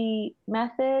might be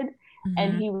method. Mm-hmm.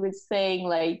 And he was saying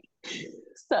like,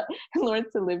 so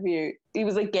Laurence Olivier, he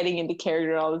was like getting into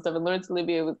character and all this stuff, and Laurence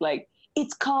Olivier was like,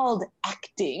 it's called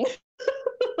acting.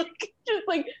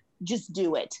 just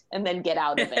do it and then get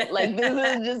out of it. Like this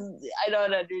is just, I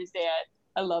don't understand.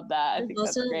 I love that. I think it's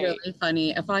also that's great. Really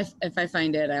funny. If I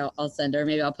find it, I'll send her.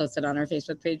 Maybe I'll post it on our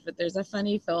Facebook page. But there's a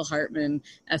funny Phil Hartman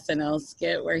SNL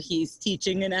skit where he's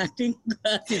teaching an acting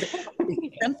class. He's like,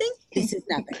 this is something. This is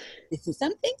nothing. This is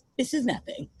something. This is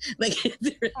nothing. Like it's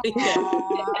really.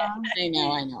 I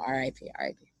know. R.I.P.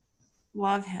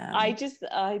 Love him. I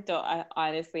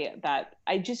honestly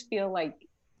I just feel like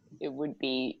it would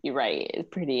be. You're right. It's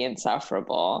pretty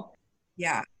insufferable.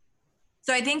 Yeah.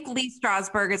 So I think Lee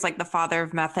Strasberg is like the father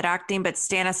of method acting, but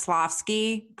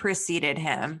Stanislavski preceded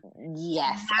him.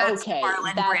 Yes. That's okay.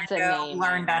 Marlon That's Brando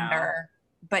learned under.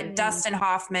 But Dustin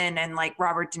Hoffman and like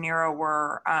Robert De Niro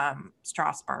were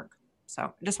Strasberg. So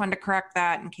I just wanted to correct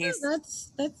that in case. Yeah,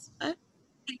 that's. I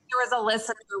think there was a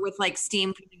listener with like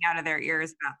steam coming out of their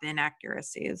ears about the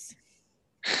inaccuracies.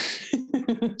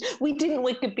 We didn't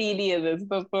Wikipedia this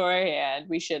beforehand.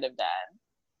 We should have done.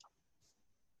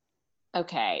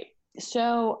 Okay.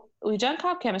 So we've done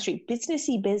cop chemistry,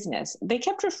 businessy business. They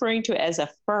kept referring to it as a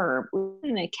firm,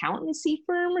 an accountancy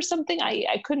firm or something.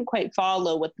 I couldn't quite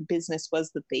follow what the business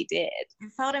was that they did.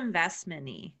 It felt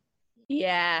investment-y.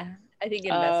 Yeah, I think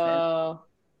investment.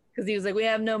 Because he was like, we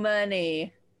have no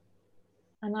money.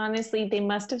 And honestly, they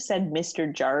must have said Mr.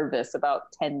 Jarvis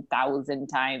about 10,000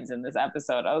 times in this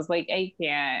episode. I was like, I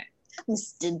can't.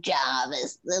 Mr.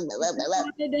 Jarvis. I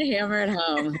wanted to hammer it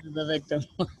home who the victim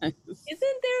was.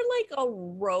 Isn't there like a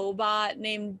robot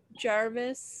named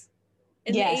Jarvis?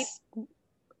 Yes.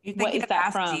 You What is of that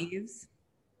Ask from? Jeeves?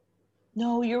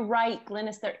 No, you're right,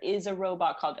 Glynis. There is a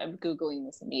robot called. I'm googling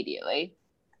this immediately.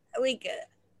 Like,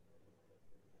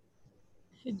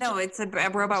 No, it's a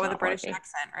robot with a not British working.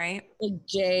 accent, right? Like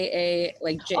J.A.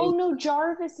 like J. Oh no,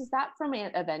 Jarvis, is that from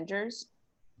Avengers?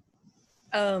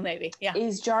 oh, maybe. Yeah.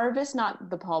 Is Jarvis not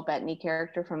the Paul Bettany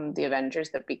character from the Avengers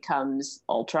that becomes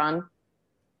Ultron?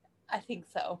 I think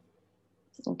so.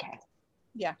 Okay.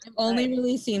 Yeah. I've only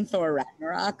really seen Thor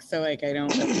Ragnarok, so like I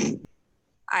don't really...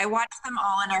 I watched them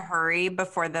all in a hurry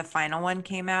before the final one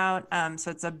came out, so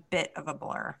it's a bit of a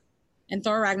blur. And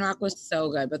Thor Ragnarok was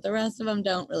so good, but the rest of them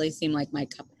don't really seem like my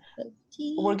cup of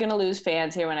tea. We're gonna lose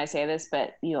fans here when I say this,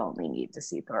 but you only need to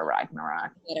see Thor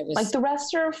Ragnarok. It was Like the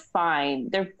rest are fine,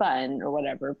 they're fun or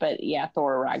whatever, but yeah,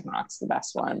 Thor Ragnarok's the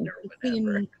best one.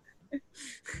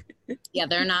 yeah,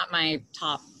 they're not my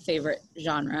top favorite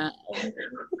genre.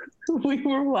 We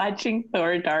were watching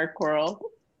Thor Dark World,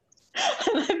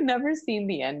 and I've never seen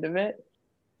the end of it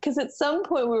because at some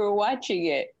point we were watching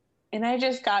it. And I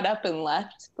just got up and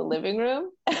left the living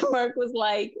room. And Mark was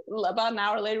like, about an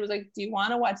hour later, was like, do you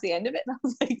want to watch the end of it? And I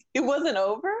was like, it wasn't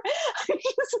over.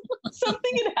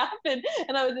 Something had happened.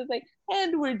 And I was just like,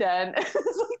 and we're done. It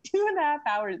was like 2.5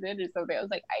 hours in or something. I was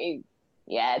like,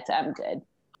 I'm good.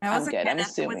 Was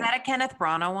assuming. Was that a Kenneth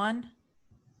Branagh one?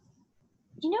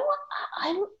 You know what?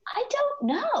 I don't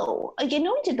know. Like, I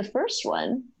know he did the first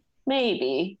one.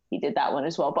 Maybe he did that one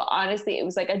as well. But honestly, it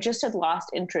was like I just had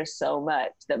lost interest so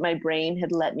much that my brain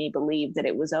had let me believe that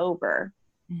it was over.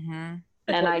 Mm-hmm.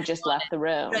 And I just left the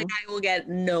room. Like, I will get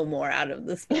no more out of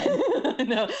this film.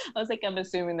 No, I was like, I'm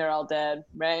assuming they're all dead,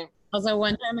 right? Also,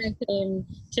 one time I came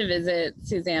to visit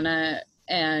Susanna,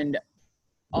 and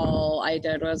all I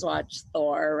did was watch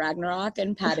Thor Ragnarok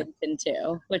and Paddington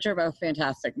 2, which are both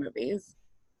fantastic movies.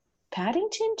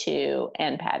 Paddington 2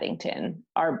 and Paddington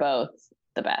are both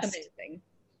the best. Amazing.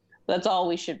 That's all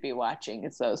we should be watching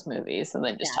is those movies and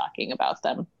then just talking about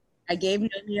them. I gave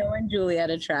Romeo and Juliet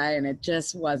a try, and it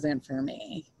just wasn't for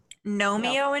me.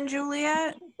 Nomeo and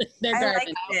Juliet? They're I garbage.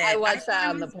 liked it. I watched that thought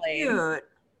on it the was plane. cute.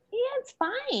 Yeah, it's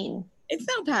fine. It's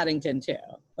not Paddington 2.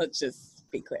 Let's just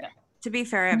be clear. To be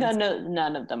fair, I haven't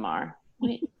None of them are.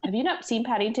 Wait, have you not seen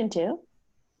Paddington 2?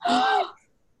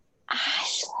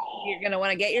 Ashley. You're going to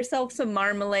want to get yourself some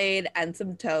marmalade and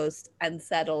some toast and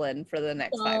settle in for the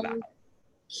next 5 hours.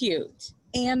 Cute.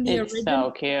 And the It's original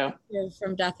so cute.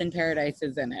 from Death in Paradise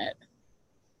is in it.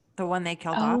 the one they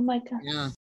killed Oh off. my God. Yeah.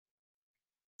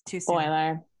 Too soon.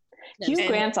 Spoiler. Hugh And-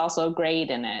 Grant's also great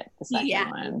in it, the second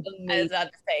one. I was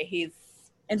about to say, he's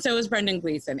And so is Brendan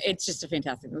Gleeson. It's just a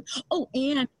fantastic movie. Oh,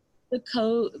 and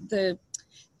the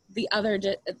other,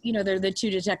 they're the two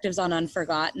detectives on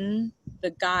Unforgotten.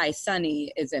 The guy,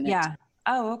 Sonny, is in it. Yeah.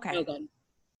 Oh, okay. So good.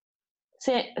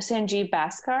 Sanjeev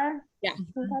Bhaskar? Yeah.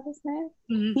 Is that his name?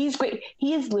 Mhm. He's great.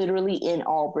 He is literally in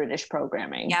all British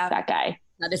programming, Yeah. that guy.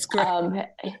 That is great.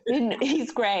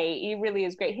 He's great. He really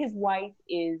is great. His wife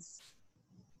is...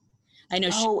 I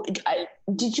know.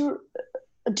 Did you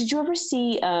ever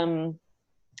see the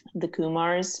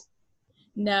Kumars?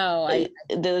 No,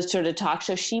 Those sort of talk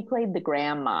shows. She played the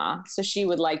grandma, so she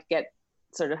would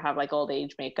have like old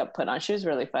age makeup put on. She was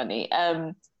really funny.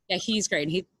 yeah, he's great.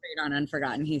 He's great on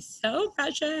Unforgotten. He's so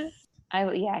precious.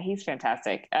 He's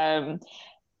fantastic. Age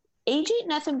ain't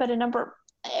nothing but a number.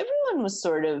 Everyone was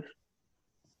sort of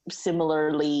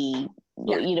similarly,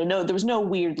 no, there was no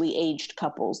weirdly aged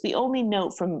couples. The only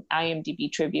note from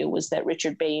IMDb trivia was that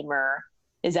Richard Beymer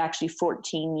is actually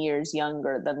 14 years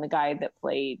younger than the guy that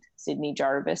played Sidney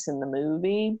Jarvis in the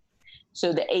movie.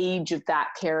 So the age of that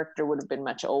character would have been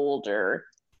much older.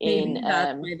 Maybe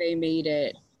that's why they made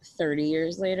it 30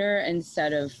 years later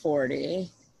instead of 40.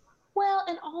 Well,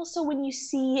 and also when you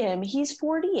see him, he's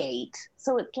 48.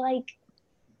 So it's like,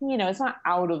 it's not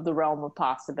out of the realm of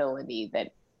possibility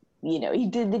that,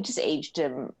 they just aged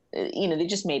him, they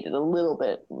just made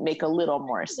it make a little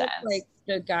more sense. Like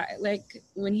the guy, like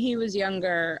when he was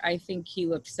younger, I think he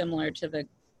looked similar to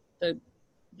the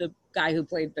guy who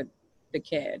played the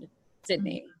kid,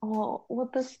 Sydney. Oh, well,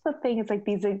 this is the thing. It's like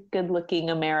these are good-looking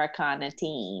Americana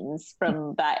teens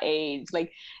from that age.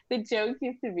 Like the joke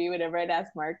used to be whenever I'd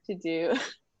ask Mark to do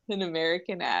an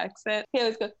American accent, he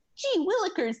always goes, "Gee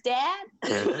Willikers, Dad."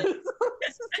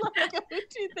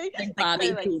 Like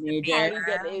Bobby Teenager. How you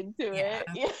get into it?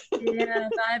 yeah,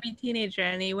 Bobby Teenager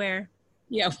anywhere.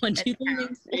 Yeah, 1, 2, 3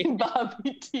 Main Street.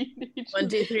 Bobby Teenager. 1,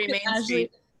 2, 3 Main Ashley,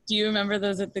 Street. Do you remember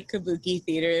those at the Kabuki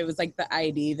Theater? It was like the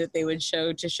ID that they would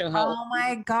show to show how. Oh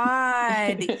my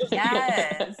God.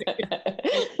 Yes.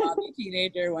 Bobby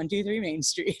Teenager, 123 Main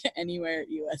Street, anywhere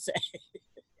USA.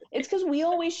 It's because we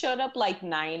always showed up like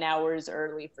 9 hours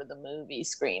early for the movie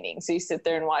screening. So you sit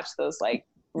there and watch those like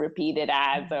repeated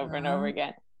ads over and over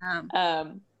again.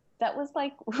 That was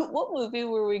like, what movie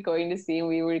were we going to see?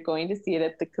 We were going to see it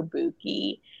at the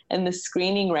Kabuki. And the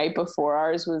screening right before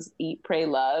ours was Eat, Pray,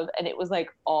 Love. And it was like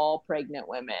all pregnant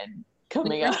women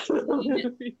coming out.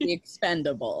 The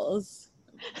Expendables.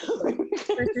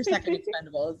 First or second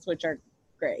Expendables, which are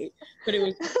great. But it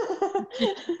was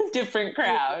different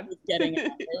crowd.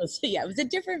 It was a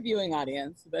different viewing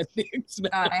audience than the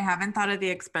Expendables. God, I haven't thought of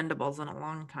the Expendables in a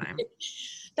long time.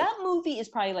 That movie is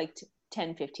probably like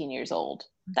 10, 15 years old.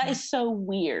 That is so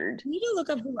weird. You need to look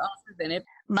up who else is in it.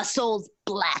 My soul's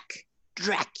black.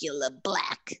 Dracula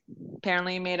black.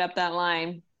 Apparently you made up that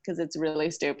line because it's really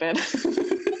stupid.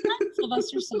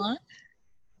 Sylvester Stallone?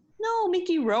 No,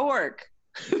 Mickey Rourke.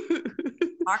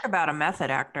 Talk about a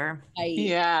method actor.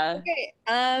 Yeah.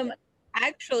 Okay.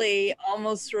 Actually,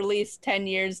 almost released 10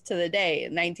 years to the day,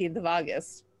 19th of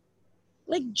August.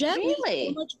 Like Jet was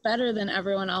so much better than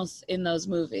everyone else in those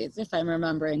movies, if I'm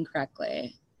remembering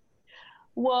correctly.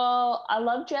 Well, I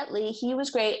love Jet Li. He was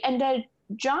great. And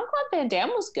Jean-Claude Van Damme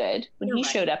was good when he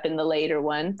showed up in the later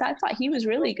one. I thought he was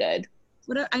really good.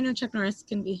 I know Chuck Norris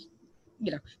can be,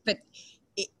 but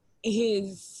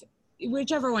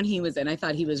whichever one he was in, I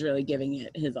thought he was really giving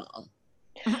it his all.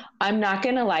 I'm not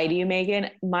going to lie to you, Megan.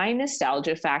 My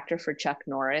nostalgia factor for Chuck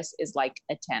Norris is like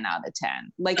a 10 out of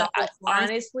 10. Like,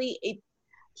 honestly,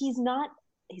 he's not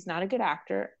a good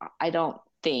actor. I don't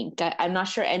think. I'm not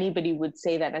sure anybody would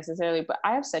say that necessarily, but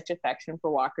I have such affection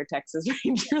for Walker, Texas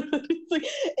Ranger.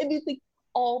 And it's like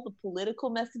all the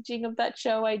political messaging of that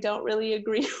show I don't really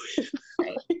agree with.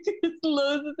 Right.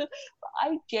 Loads of them.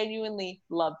 I genuinely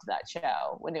loved that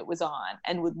show when it was on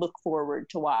and would look forward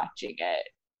to watching it.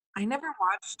 I never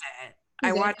watched it.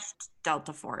 I watched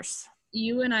Delta Force.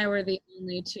 You and I were the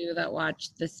only two that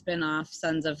watched the spin-off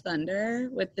Sons of Thunder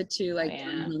with the two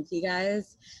monkey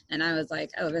guys. And I was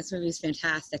like, oh, this movie's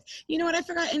fantastic. You know what? I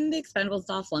forgot in the Expendables,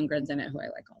 Dolph Lundgren's in it, who I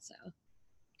like also.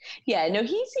 Yeah, no,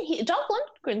 Dolph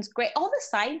Lundgren's great. All the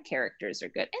side characters are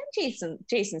good. And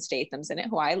Jason Statham's in it,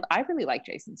 who I really like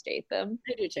Jason Statham.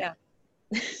 I do too. Yeah.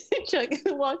 Chuck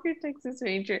Walker, Texas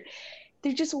Ranger.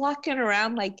 They're just walking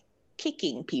around like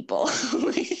kicking people.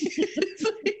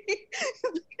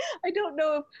 I don't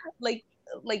know if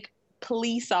like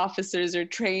police officers are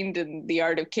trained in the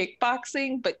art of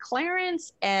kickboxing, but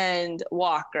Clarence and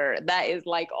Walker, that is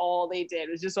like all they did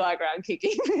was just walk around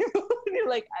kicking people. And you're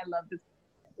like, I love this.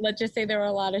 Let's just say there were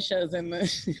a lot of shows in the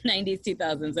 90s,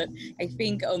 2000s that I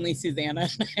think only Susanna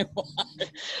and I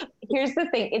watched. Here's the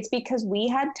thing. It's because we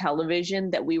had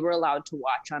television that we were allowed to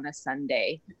watch on a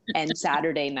Sunday and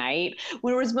Saturday night,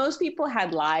 whereas most people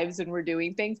had lives and were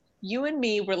doing things. You and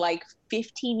me were like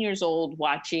 15 years old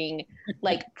watching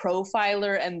like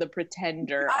Profiler and The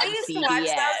Pretender on CBS. I used to watch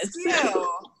those too.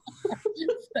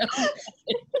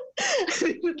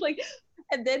 It was like,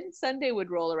 and then Sunday would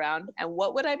roll around, and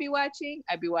what would I be watching?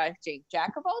 I'd be watching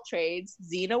Jack of All Trades,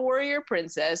 Xena Warrior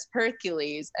Princess,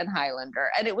 Hercules, and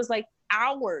Highlander. And it was like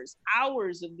hours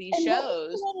of these shows. What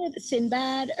was the one with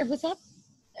Sinbad? Or was that?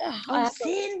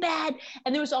 Sinbad.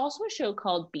 And there was also a show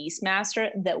called Beastmaster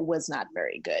that was not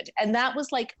very good. And that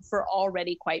was like, for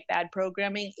already quite bad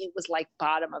programming, it was like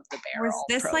bottom of the barrel. Was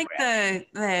this like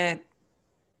the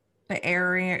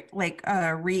airing, like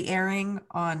re-airing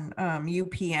on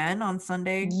UPN on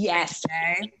Sunday? Yes.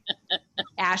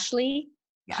 Ashley,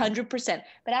 Yeah. 100%.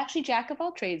 But actually, Jack of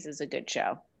All Trades is a good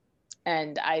show.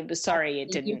 And I was sorry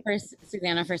it didn't. Thank you,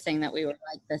 Susanna, for saying that we were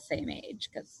like the same age.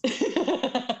 Because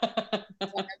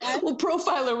well,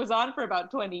 Profiler was on for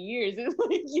about 20 years. It's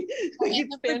like you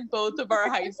spent both of our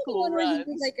high school runs.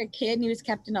 He was like a kid and he was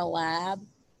kept in a lab.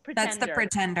 Pretender. That's the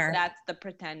Pretender. That's the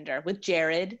Pretender with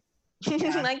Jared.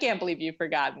 Yeah. I can't believe you've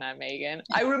forgotten that, Megan.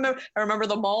 I remember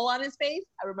the mole on his face.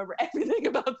 I remember everything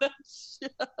about that show.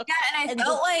 Yeah, and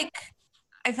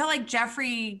I felt like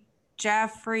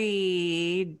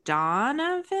Jeffrey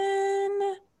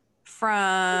Donovan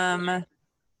from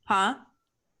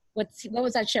What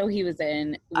was that show he was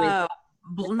in? With,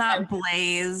 not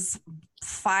Blaze,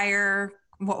 Fire.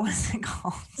 What was it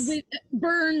called?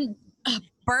 Burn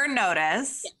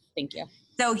Notice. Yeah, thank you.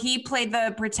 So he played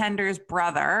the Pretender's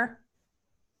brother.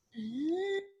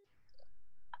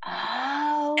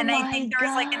 Oh, and I think there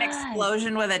was like an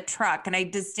explosion with a truck, and I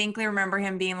distinctly remember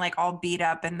him being like all beat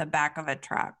up in the back of a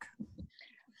truck.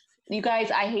 You guys,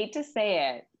 I hate to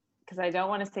say it because I don't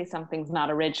want to say something's not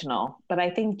original, but I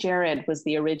think Jared was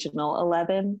the original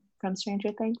 11 from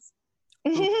Stranger Things.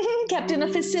 Kept in a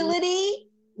facility,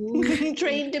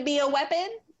 trained to be a weapon.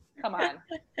 Come on.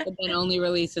 But then only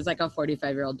releases like a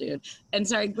 45-year-old dude. And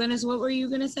sorry, Glynis, what were you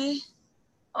going to say?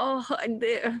 Oh,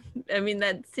 I mean,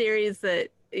 that series that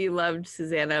you loved,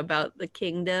 Susanna, about the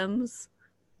kingdoms.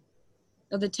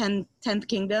 Oh, the 10th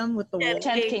Kingdom with the wolf?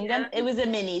 10th Kingdom. It was a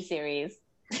mini series.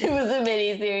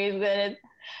 But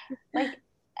like,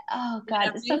 oh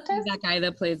God. Sometimes that guy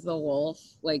that plays the wolf,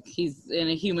 like he's in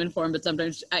a human form, but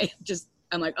sometimes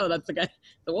I'm like, oh, that's the guy,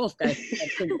 the wolf guy.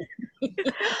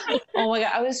 Oh my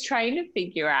God. I was trying to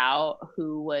figure out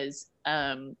who was,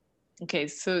 okay,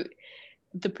 so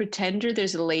The Pretender,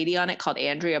 there's a lady on it called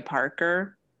Andrea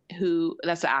Parker, who,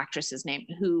 that's the actress's name,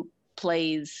 who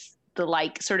plays the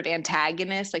like sort of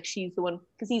antagonist. Like she's the one,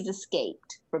 because he's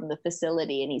escaped from the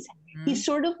facility and he's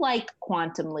sort of like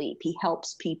Quantum Leap. He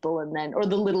helps people and then, or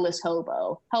The Littlest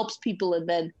Hobo, helps people and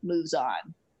then moves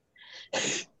on.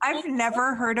 I've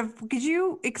never heard of, could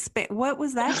you explain, what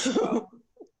was that show?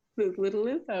 The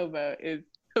Littlest Hobo is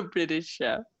a British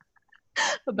show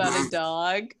about a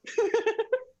dog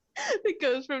that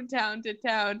goes from town to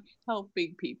town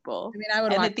helping people. I mean, I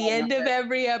would. And at the end of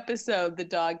every episode, the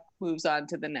dog moves on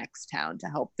to the next town to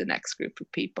help the next group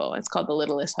of people. It's called The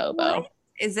Littlest Hobo. What?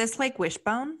 Is this like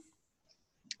Wishbone?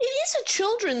 It is a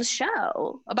children's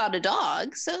show about a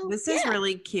dog. So this is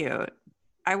really cute.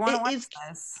 I want to watch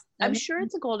this. I'm sure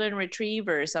it's a golden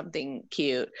retriever or something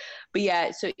cute. But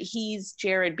yeah, so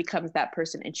Jared becomes that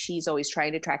person and she's always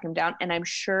trying to track him down. And I'm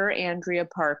sure Andrea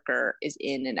Parker is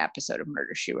in an episode of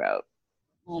Murder, She Wrote.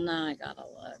 Well, now I gotta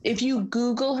look. If you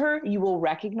Google her, you will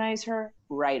recognize her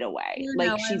right away.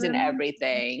 Like she's in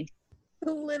everything.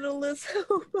 The Littlest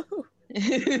Hobo.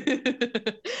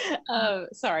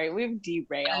 Sorry, we've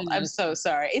derailed. I'm so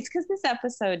sorry. It's because this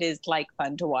episode is like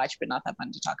fun to watch, but not that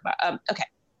fun to talk about. Okay.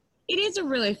 It is a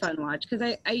really fun watch because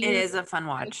it is a fun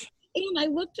watch. And I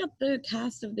looked up the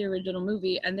cast of the original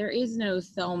movie, and there is no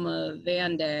Thelma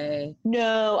Vande.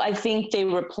 No, I think they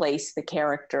replaced the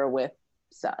character with,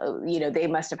 they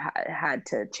must have had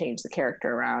to change the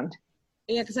character around.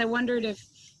 Yeah, because I wondered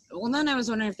then I was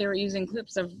wondering if they were using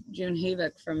clips of June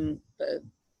Havoc from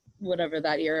whatever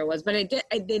that era was, but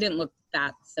they didn't look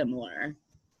that similar.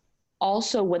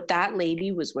 Also, what that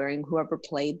lady was wearing, whoever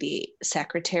played the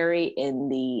secretary in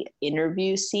the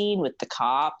interview scene with the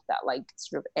cop, that like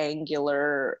sort of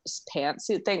angular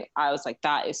pantsuit thing, I was like,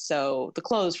 that is so, the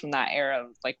clothes from that era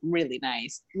was like really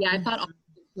nice. Yeah, I thought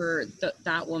for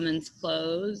that woman's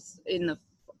clothes in the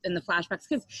flashbacks,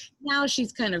 because now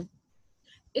she's kind of,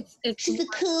 she's a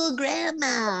cool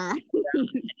grandma.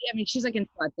 I mean, she's like in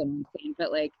sweats and everything,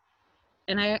 but like,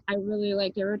 and I really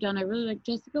liked I really liked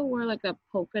Jessica wore like a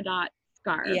polka dot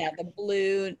scarf. Yeah,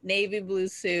 the navy blue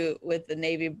suit with the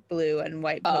navy blue and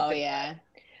white polka. Oh yeah.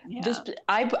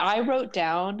 I wrote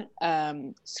down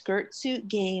skirt suit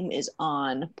game is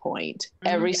on point.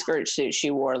 Every skirt suit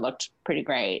she wore looked pretty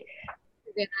great.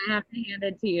 And I have to hand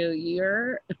it to you.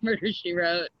 Your Murder, She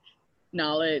Wrote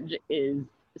knowledge is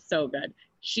so good.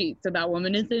 So that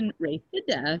woman is in Race to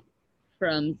Death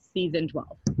from season 12.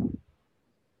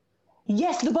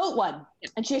 Yes, the boat one.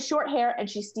 And she has short hair, and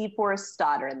she's Steve Forrest's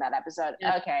daughter in that episode.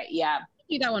 Yeah. Okay, yeah.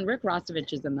 See that one. Rick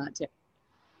Rostovich is in that too.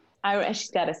 She's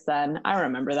got a son. I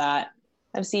remember that.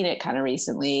 I've seen it kind of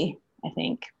recently, I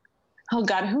think. Oh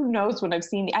God, who knows when I've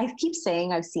seen it? I keep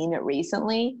saying I've seen it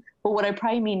recently, but what I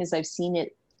probably mean is I've seen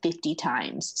it 50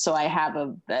 times. So I have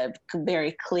a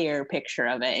very clear picture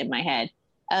of it in my head.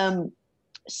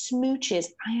 Smooches.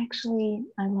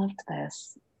 I loved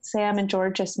this. Sam and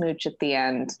Georgia smooch at the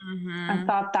end. Mm-hmm. I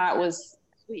thought that was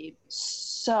sweet.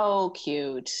 So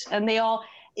cute. And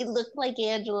it looked like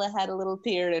Angela had a little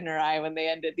tear in her eye when they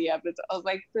ended the episode. I was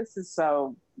like, this is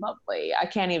so lovely. I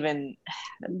can't even,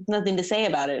 nothing to say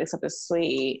about it except it's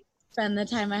sweet. Spend the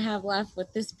time I have left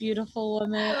with this beautiful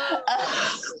woman.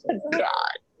 Oh,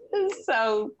 God. It's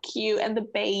so cute. And the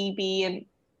baby and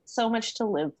so much to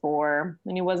live for.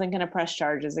 And he wasn't going to press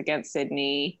charges against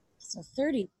Sydney. So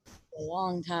 30 a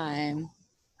long time.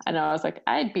 I know. I was like,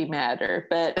 I'd be madder,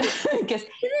 but I guess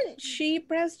didn't she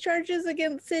press charges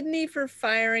against Sydney for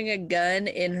firing a gun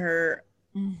in her?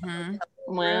 Mm-hmm.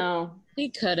 Wow. He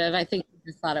could have. I think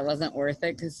he just thought it wasn't worth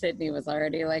it because Sydney was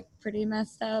already like pretty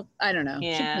messed up. I don't know.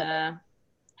 Yeah.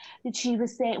 What did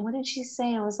she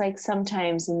say? It was like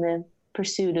sometimes in the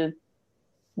pursuit of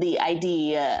the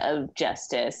idea of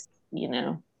justice,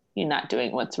 you're not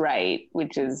doing what's right,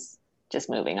 which is just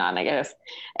moving on, I guess.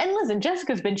 And listen,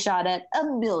 Jessica's been shot at a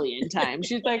million times.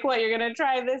 She's like, what, you're going to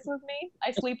try this with me?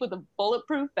 I sleep with a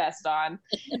bulletproof vest on.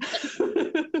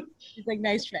 She's like,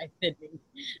 nice try, Sydney.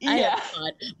 Yeah. I have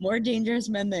fought more dangerous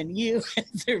men than you have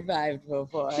survived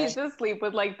before. She's asleep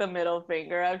with like the middle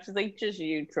finger up. She's like, just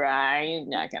you try. You're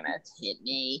not going to hit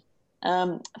me.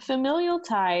 Familial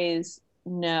ties,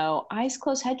 no. Eyes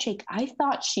closed, head shake. I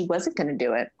thought she wasn't going to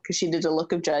do it because she did a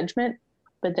look of judgment.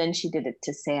 But then she did it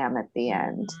to Sam at the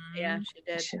end. Yeah, she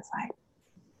did. She was like,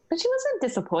 but she wasn't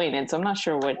disappointed, so I'm not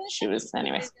sure what she was.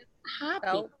 Anyways, happy.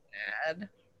 So bad.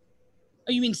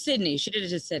 Oh, you mean Sydney? She did it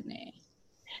to Sydney.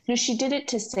 no, she did it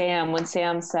to Sam when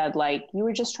Sam said, like, you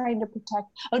were just trying to protect.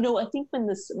 Oh no, I think when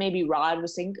this maybe Rod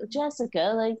was saying,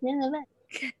 Jessica, like,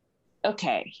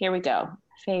 okay, here we go.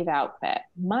 Fave outfit.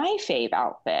 My fave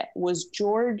outfit was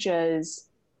Georgia's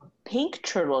pink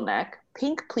turtleneck,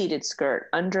 pink pleated skirt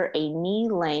under a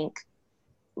knee-length,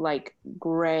 like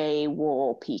gray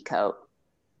wool peacoat.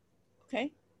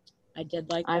 Okay, I did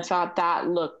like. I thought that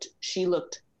she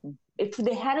looked. If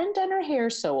they hadn't done her hair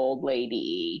so old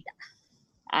lady,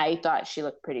 I thought she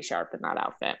looked pretty sharp in that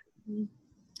outfit.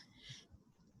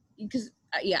 Because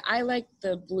I like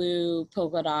the blue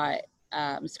polka dot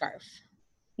scarf.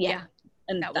 Yeah,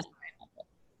 and that was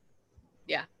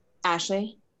yeah.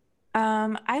 Ashley.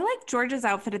 I liked Georgia's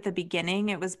outfit at the beginning.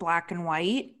 It was black and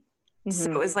white.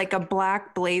 So it was like a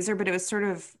black blazer, but it was sort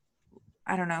of,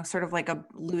 I don't know, sort of like a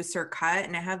looser cut.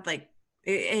 And it had like,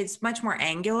 it's much more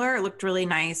angular. It looked really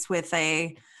nice with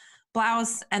a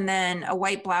blouse and then a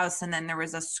white blouse. And then there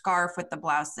was a scarf with the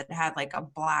blouse that had like a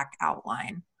black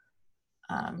outline.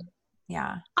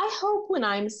 Yeah. I hope when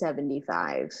I'm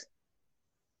 75,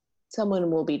 someone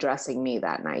will be dressing me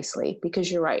that nicely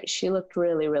because you're right. She looked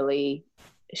really, really,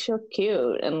 she looked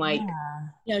cute and like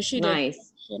she nice.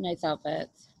 Did. She had nice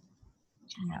outfits.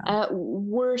 Yeah.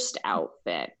 Worst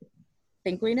outfit. I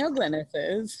think we know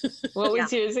Glynis's. What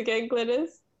was yours again, Glynis?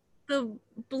 The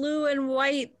blue and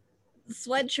white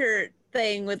sweatshirt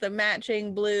thing with a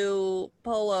matching blue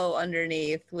polo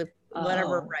underneath with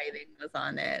whatever writing was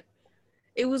on it.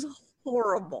 It was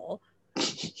horrible.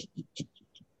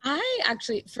 I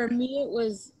actually, for me, it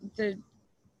was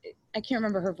I can't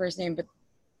remember her first name, but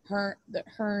the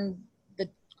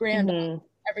granddaughter,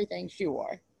 everything she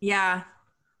wore. Yeah.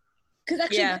 Because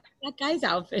actually, that guy's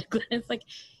outfit, it's like,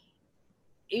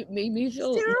 it made me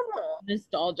feel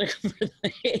nostalgic for the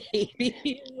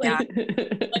 80s.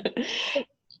 Like,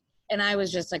 and I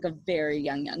was just like a very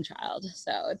young child.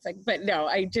 So it's like, but no,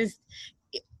 I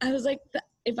was like,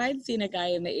 if I'd seen a guy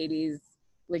in the 80s,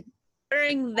 like,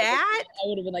 wearing that, I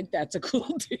would have been like, that's a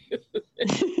cool dude.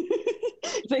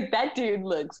 It's like, that dude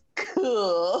looks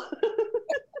cool.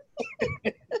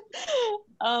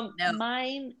 No.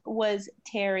 Mine was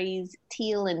Terry's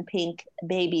teal and pink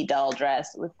baby doll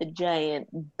dress with the giant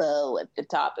bow at the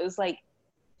top. It was like,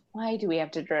 why do we have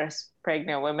to dress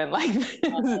pregnant women like this?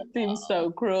 It seems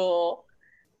so cruel.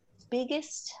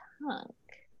 Biggest hunk.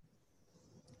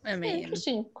 I mean,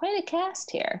 interesting. Quite a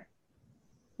cast here.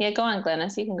 Yeah, go on,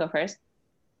 Glynis. You can go first.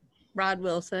 Rod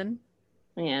Wilson.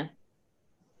 Yeah.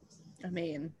 I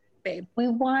mean, babe. We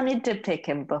wanted to pick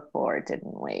him before,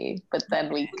 didn't we? But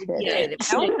then we couldn't. Yeah,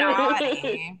 So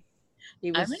naughty.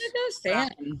 I'm going to go Sam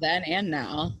then and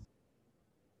now.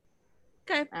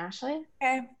 Okay. Ashley?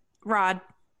 Okay. Rod.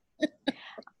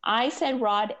 I said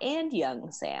Rod and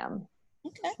young Sam.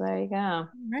 Okay. So there you go.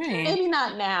 Right. Maybe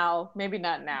not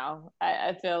now.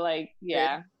 I feel like,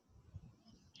 yeah.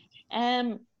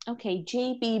 Okay,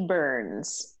 JB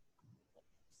Burns.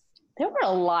 There were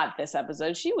a lot this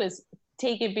episode. She was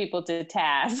taking people to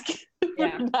task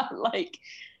for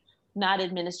not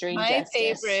administering justice. My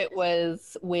favorite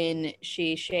was when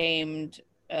she shamed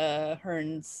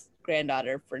Hearn's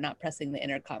granddaughter for not pressing the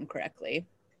intercom correctly.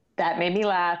 That made me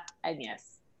laugh, and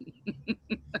yes.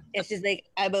 And she's like,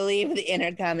 I believe the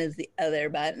intercom is the other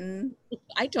button.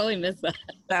 I totally missed that.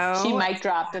 So She mic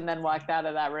dropped and then walked out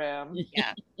of that room.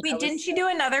 Yeah. wait, didn't she do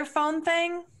another phone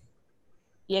thing?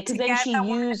 Yeah, because To then get she the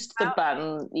word used the out?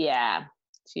 button. Yeah.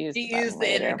 She used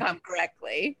The intercom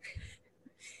correctly.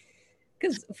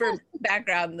 Because for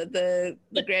background, the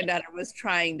granddaughter was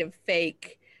trying to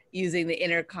fake using the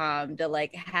intercom to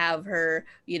like have her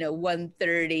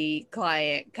 1:30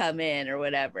 client come in or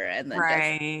whatever, and then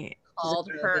Right. just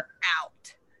called her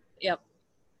out. Yep.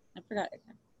 I forgot.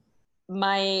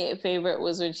 My favorite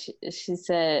was when she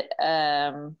said,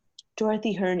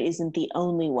 Dorothy Hearn isn't the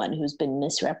only one who's been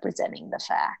misrepresenting the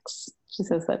facts. She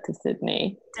says that to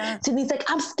Sydney. Sydney's like,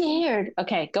 I'm scared.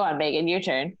 Okay, go on, Megan, your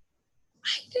turn.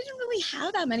 I didn't really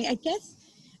have that many. I guess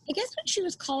when she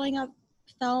was calling up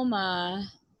Thelma,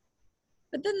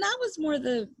 But then that was more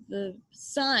the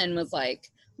son was like,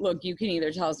 look, you can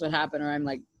either tell us what happened or I'm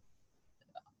like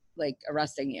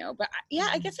arresting you. But yeah,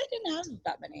 I guess I didn't have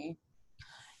that many.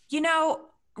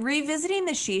 Revisiting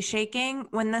the she shaking,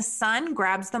 when the son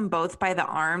grabs them both by the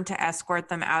arm to escort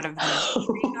them out of the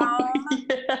home,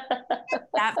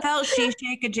 that felt she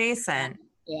shake adjacent.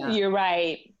 Yeah. You're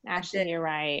right. Ashley, you're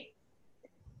right.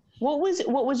 What was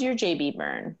your JB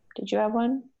burn? Did you have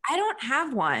one? I don't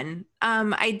have one.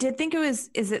 I did think is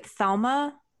it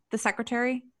Thelma, the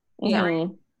secretary? Yeah.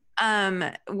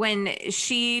 When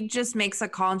she just makes a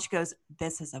call and she goes,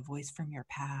 "This is a voice from your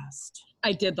past."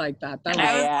 I did like that.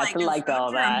 I liked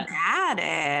all that.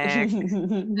 Dramatic.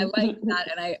 I liked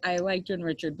that, and I liked when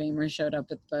Richard Bamer showed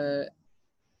up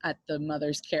at the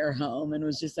mother's care home and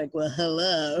was just like, "Well,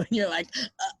 hello," and you're like,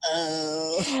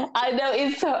 "Uh-oh." I know,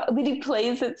 it's so, but he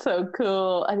plays it so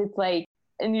cool, and it's like,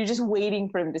 and you're just waiting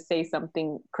for him to say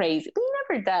something crazy, but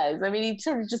he never does. I mean, he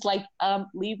sort of just like,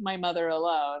 leave my mother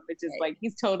alone, which is like,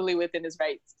 he's totally within his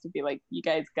rights to be like, you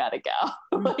guys gotta go.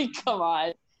 Like, come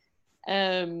on.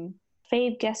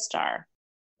 Fave guest star.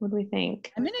 What do we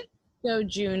think? I'm gonna go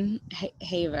June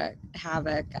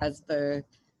Havoc as the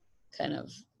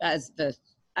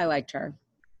I liked her.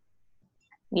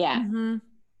 Yeah. Mm-hmm.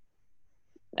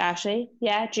 Ashley?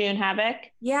 Yeah, June Havoc?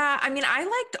 Yeah, I mean, I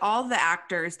liked all the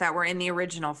actors that were in the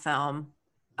original film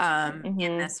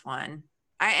in this one.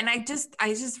 I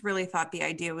just really thought the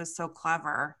idea was so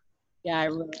clever. Yeah,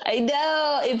 I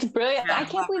know, it's brilliant. Yeah, I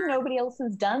can't believe nobody else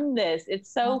has done this.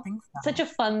 It's such a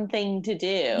fun thing to do.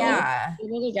 Yeah.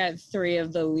 Able to get 3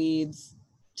 of the leads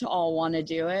to all want to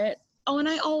do it. Oh, and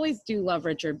I always do love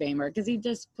Richard Bamer because he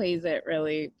just plays it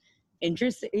really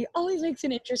interesting. He always makes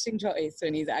an interesting choice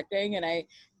when he's acting, and I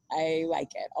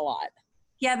like it a lot.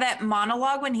 Yeah, that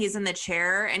monologue when he's in the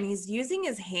chair and he's using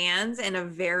his hands in a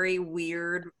very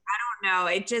weird, I don't know,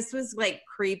 it just was like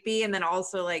creepy, and then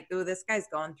also like, oh, this guy's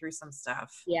going through some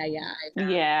stuff. Yeah.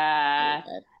 Yeah.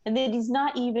 And then he's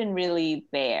not even really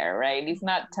there, right? He's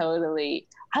not totally.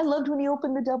 I loved when he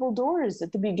opened the double doors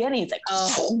at the beginning. It's like,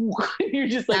 oh, you're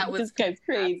just like, this guy's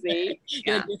crazy.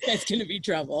 Yeah. This guy's gonna be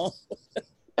trouble.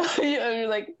 You're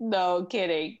like, no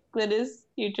kidding. Glynis,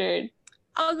 your turn.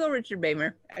 I'll go Richard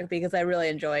Bamer because I really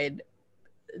enjoyed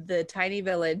the tiny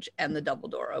village and the double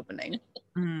door opening.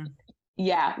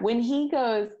 Yeah, when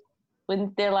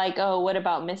they're like, oh, what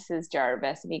about Mrs.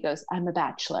 Jarvis? And he goes, I'm a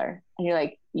bachelor. And you're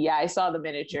like, yeah, I saw the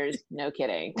miniatures. No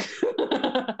kidding.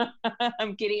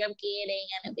 I'm kidding. I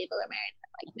know people are married. I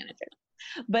like miniatures.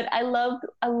 But I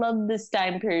love this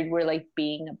time period where like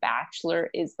being a bachelor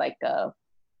is like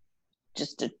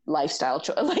just a lifestyle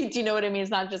choice. Like, do you know what I mean?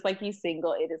 It's not just like he's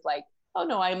single. It is like, oh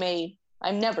no, I'm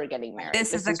never getting married.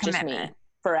 This is a commitment. Just me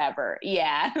forever.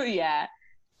 Yeah. Yeah.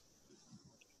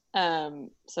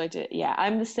 So I did. Yeah.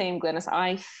 I'm the same, Glynis.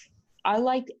 I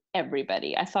liked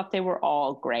everybody. I thought they were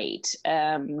all great.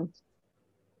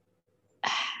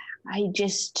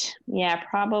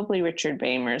 Probably Richard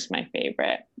Bamer is my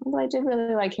favorite. Although I did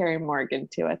really like Harry Morgan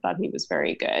too. I thought he was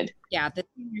very good. Yeah. The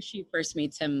scene where she first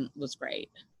meets him was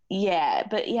great. Yeah.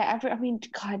 But yeah,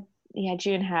 God, yeah,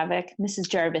 June Havoc, Mrs.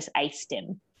 Jarvis iced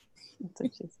him. That's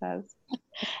what she says.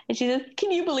 And she says,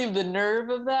 can you believe the nerve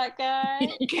of that guy?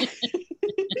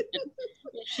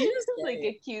 She was like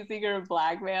accusing her of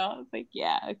blackmail. I was like,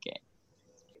 yeah, okay.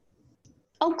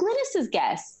 Oh, Glynis's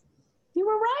guess. You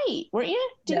were right, weren't you?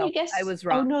 Didn't you guess? I was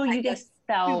wrong. Oh, no, you guessed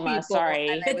Thelma. Sorry.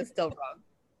 And I was still wrong.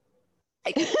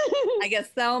 I guess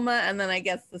Thelma, and then I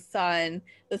guess the son.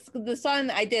 The son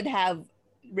I did have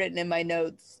written in my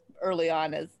notes early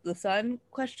on as the son ?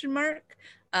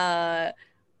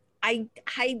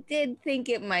 I did think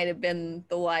it might have been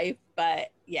the wife,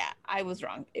 but yeah, I was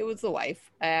wrong. It was the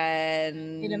wife,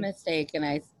 and made a mistake, and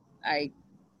I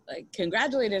like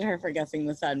congratulated her for guessing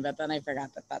the son, but then I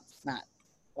forgot that that's not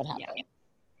what happened. Yeah.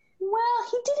 Well,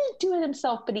 he didn't do it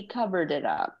himself, but he covered it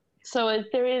up. So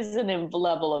there is an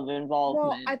level of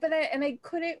involvement. Well, I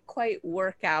couldn't quite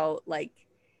work out like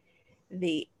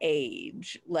the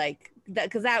age, like that,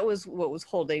 because that was what was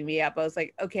holding me up. I was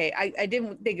like, okay, I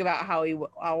didn't think about how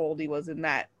old he was in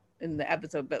the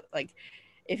episode, but like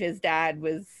if his dad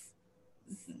was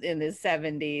in his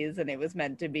 70s and it was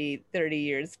meant to be 30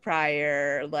 years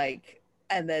prior, like,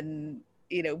 and then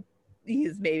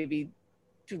he's maybe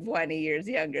 20 years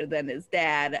younger than his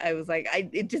dad. I was like,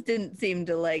 it just didn't seem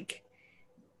to like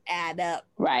add up.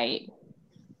 Right.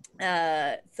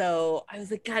 So I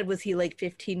was like, God, was he like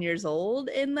 15 years old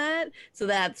in that? So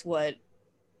that's what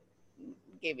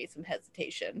gave me some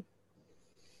hesitation.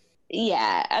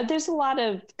 Yeah, there's a lot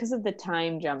of, because of the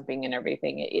time jumping and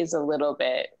everything, it is a little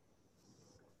bit,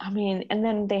 I mean, and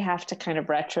then they have to kind of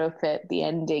retrofit the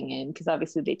ending in because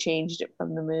obviously they changed it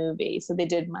from the movie. So they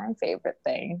did my favorite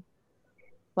thing.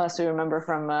 Plus, we remember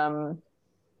from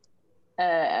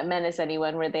Menace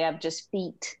Anyone where they have just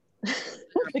feet.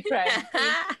 The crime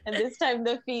scene. And this time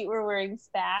the feet were wearing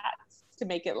spats to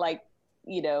make it like,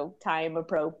 time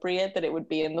appropriate that it would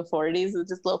be in the 40s with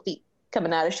just little feet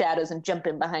coming out of shadows and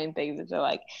jumping behind things. And they're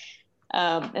like,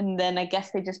 and then I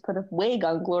guess they just put a wig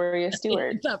on Gloria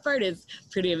Stewart. That part is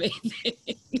pretty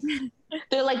amazing.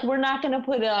 They're like, we're not going to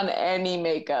put on any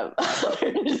makeup.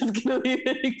 We're just going to leave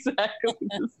it exactly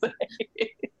the same.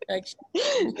 Actually,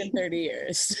 it's been 30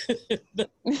 years.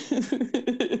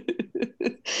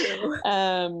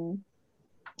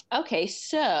 Okay,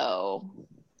 so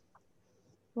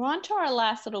we're on to our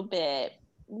last little bit.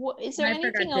 Is there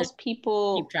anything else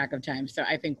people keep track of time? So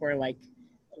I think we're like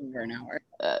over an hour.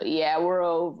 Yeah, we're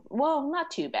over. Well,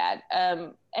 not too bad.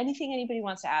 Anything anybody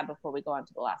wants to add before we go on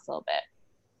to the last little bit?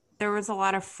 There was a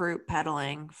lot of fruit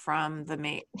peddling from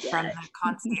the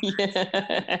concierge.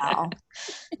 Yeah.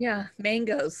 Yeah,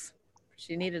 mangoes.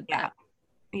 She needed that.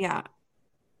 Yeah.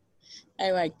 I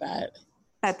like that.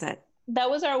 That's it. That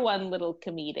was our one little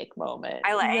comedic moment.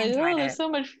 I enjoyed it. There's so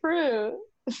much fruit.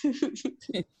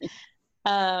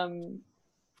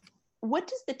 What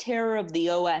does the terror of the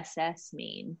OSS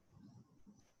mean?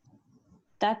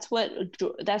 That's what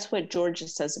Georgia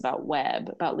says about Webb,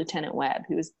 about Lieutenant Webb,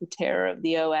 who is the terror of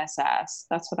the OSS.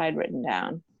 That's what I'd written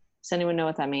down. Does anyone know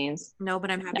what that means? No, but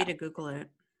I'm happy to Google it.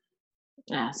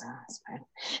 That's fine.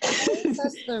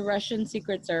 That's the Russian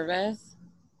Secret Service.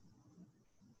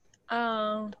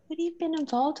 Oh. Would he have been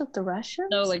involved with the Russians?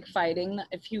 No, like fighting.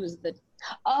 If he was the.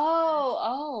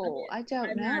 I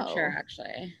don't know. I'm not sure,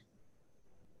 actually.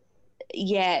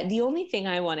 Yeah, the only thing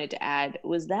I wanted to add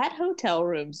was that hotel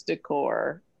room's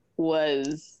decor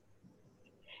was.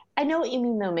 I know what you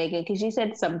mean though, Megan, because you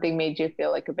said something made you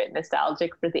feel like a bit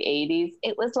nostalgic for the 80s.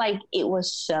 It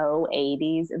was so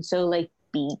 80s and so like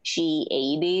beachy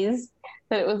 80s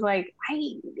that it was like,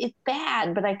 it's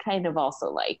bad, but I kind of also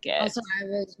like it. Also, I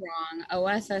was wrong.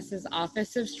 OSS is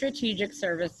Office of Strategic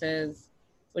Services,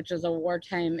 which is a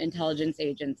wartime intelligence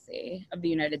agency of the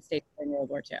United States during World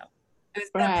War II. It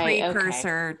was the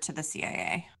precursor to the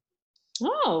CIA.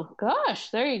 Oh, gosh.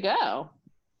 There you go.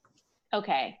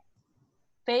 Okay.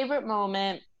 Favorite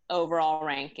moment, overall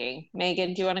ranking.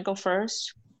 Megan, do you want to go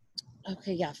first?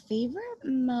 Okay, yeah. Favorite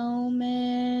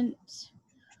moment.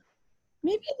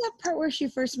 Maybe that part where she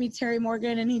first meets Harry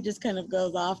Morgan and he just kind of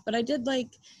goes off. But I did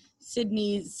like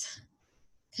Sydney's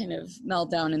kind of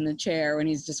meltdown in the chair when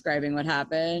he's describing what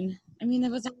happened. I mean,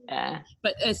 that was. Yeah.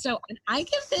 But so I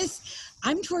give this.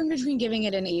 I'm torn between giving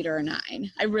it an 8 or a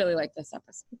 9. I really like this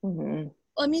episode. Mm-hmm.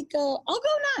 Let me go. I'll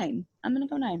go 9. I'm gonna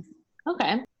go 9.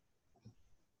 Okay.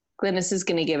 Glynis is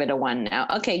going to give it a 1 now.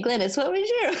 Okay, Glynis, what was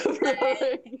your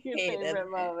favorite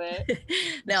moment?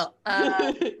 No,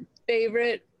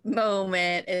 favorite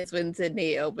moment is when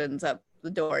Sydney opens up the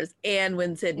doors and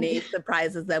when Sydney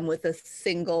surprises them with a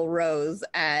single rose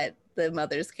at the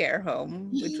mother's care home,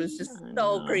 which was just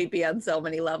so creepy on so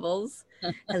many levels.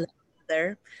 Hello,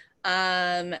 mother.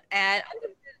 At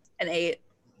an 8.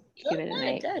 Give it an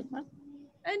 8. Good.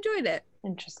 I enjoyed it.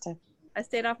 Interesting. I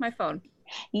stayed off my phone.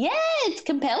 Yeah, it's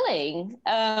compelling.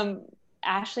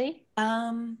 Ashley?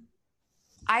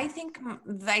 I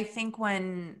think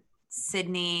when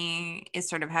Sydney is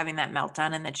sort of having that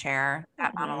meltdown in the chair,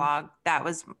 that monologue, that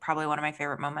was probably one of my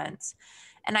favorite moments.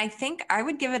 And I think I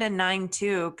would give it a 9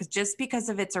 too, because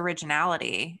of its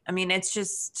originality. I mean, it's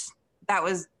just that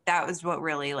was what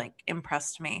really like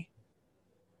impressed me.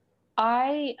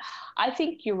 I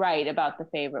think you're right about the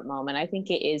favorite moment. I think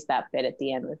it is that bit at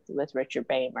the end with Richard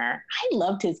Bamer. I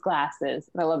loved his glasses.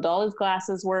 I loved all his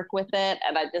glasses work with it.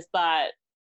 And I just thought,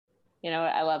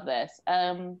 I love this.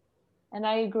 And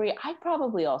I agree. I'd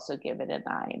probably also give it a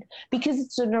 9 because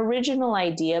it's an original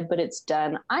idea, but it's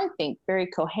done, I think, very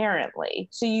coherently.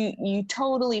 So you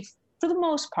totally, for the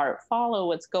most part, follow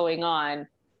what's going on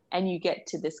and you get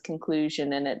to this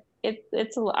conclusion, and I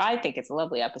think it's a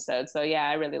lovely episode. So yeah,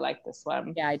 I really like this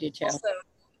one. Yeah, I do too. Also,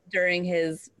 during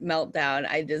his meltdown,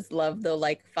 I just love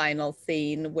the final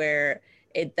scene where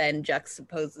it then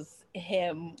juxtaposes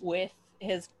him with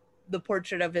the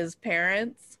portrait of his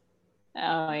parents.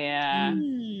 Oh yeah.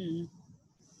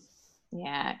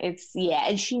 Yeah,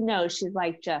 and she knows, she's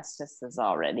like, justice has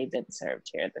already been served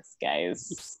here. This guy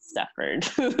is suffered.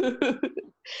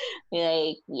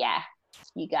 Like, yeah,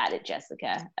 you got it,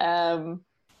 Jessica.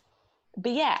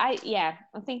 But yeah, I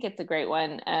think it's a great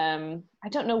one. I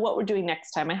don't know what we're doing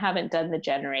next time. I haven't done the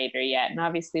generator yet. And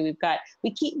obviously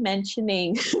we keep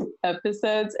mentioning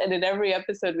episodes, and in every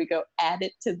episode we go add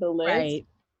it to the list. Right.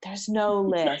 There's no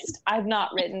list. I've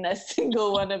not written a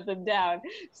single one of them down.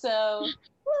 So,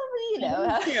 well, you know.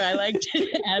 I like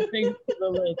to add things to the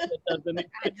list that doesn't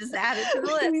exist. I just added to the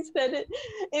list. We said it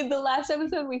in the last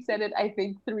episode. We said it, I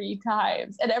think, 3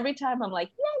 times, and every time I'm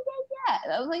like, yeah.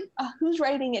 And I was like, oh, who's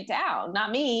writing it down?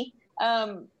 Not me.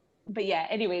 But yeah.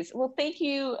 Anyways, well, thank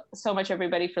you so much,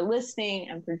 everybody, for listening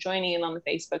and for joining in on the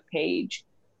Facebook page,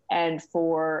 and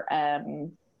for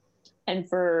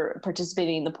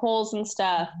participating in the polls and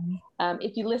stuff.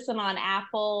 If you listen on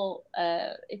Apple,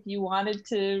 if you wanted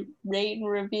to rate and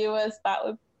review us, that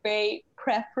would be great.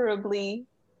 Preferably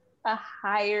a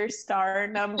higher star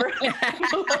number, lower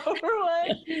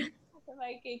one. If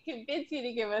I could convince you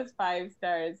to give us 5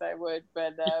 stars, I would.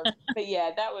 But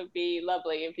yeah, that would be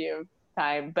lovely if you have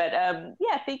time. But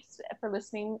yeah, thanks for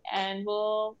listening, and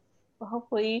we'll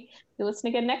hopefully you'll listen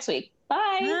again next week.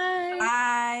 Bye.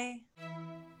 Bye.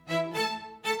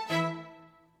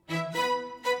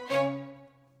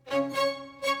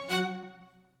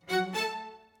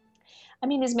 I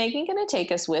mean, is Megan going to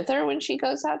take us with her when she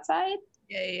goes outside?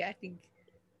 Yeah, I think.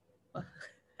 Well,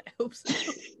 I hope so.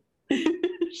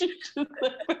 She just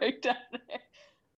left right down there.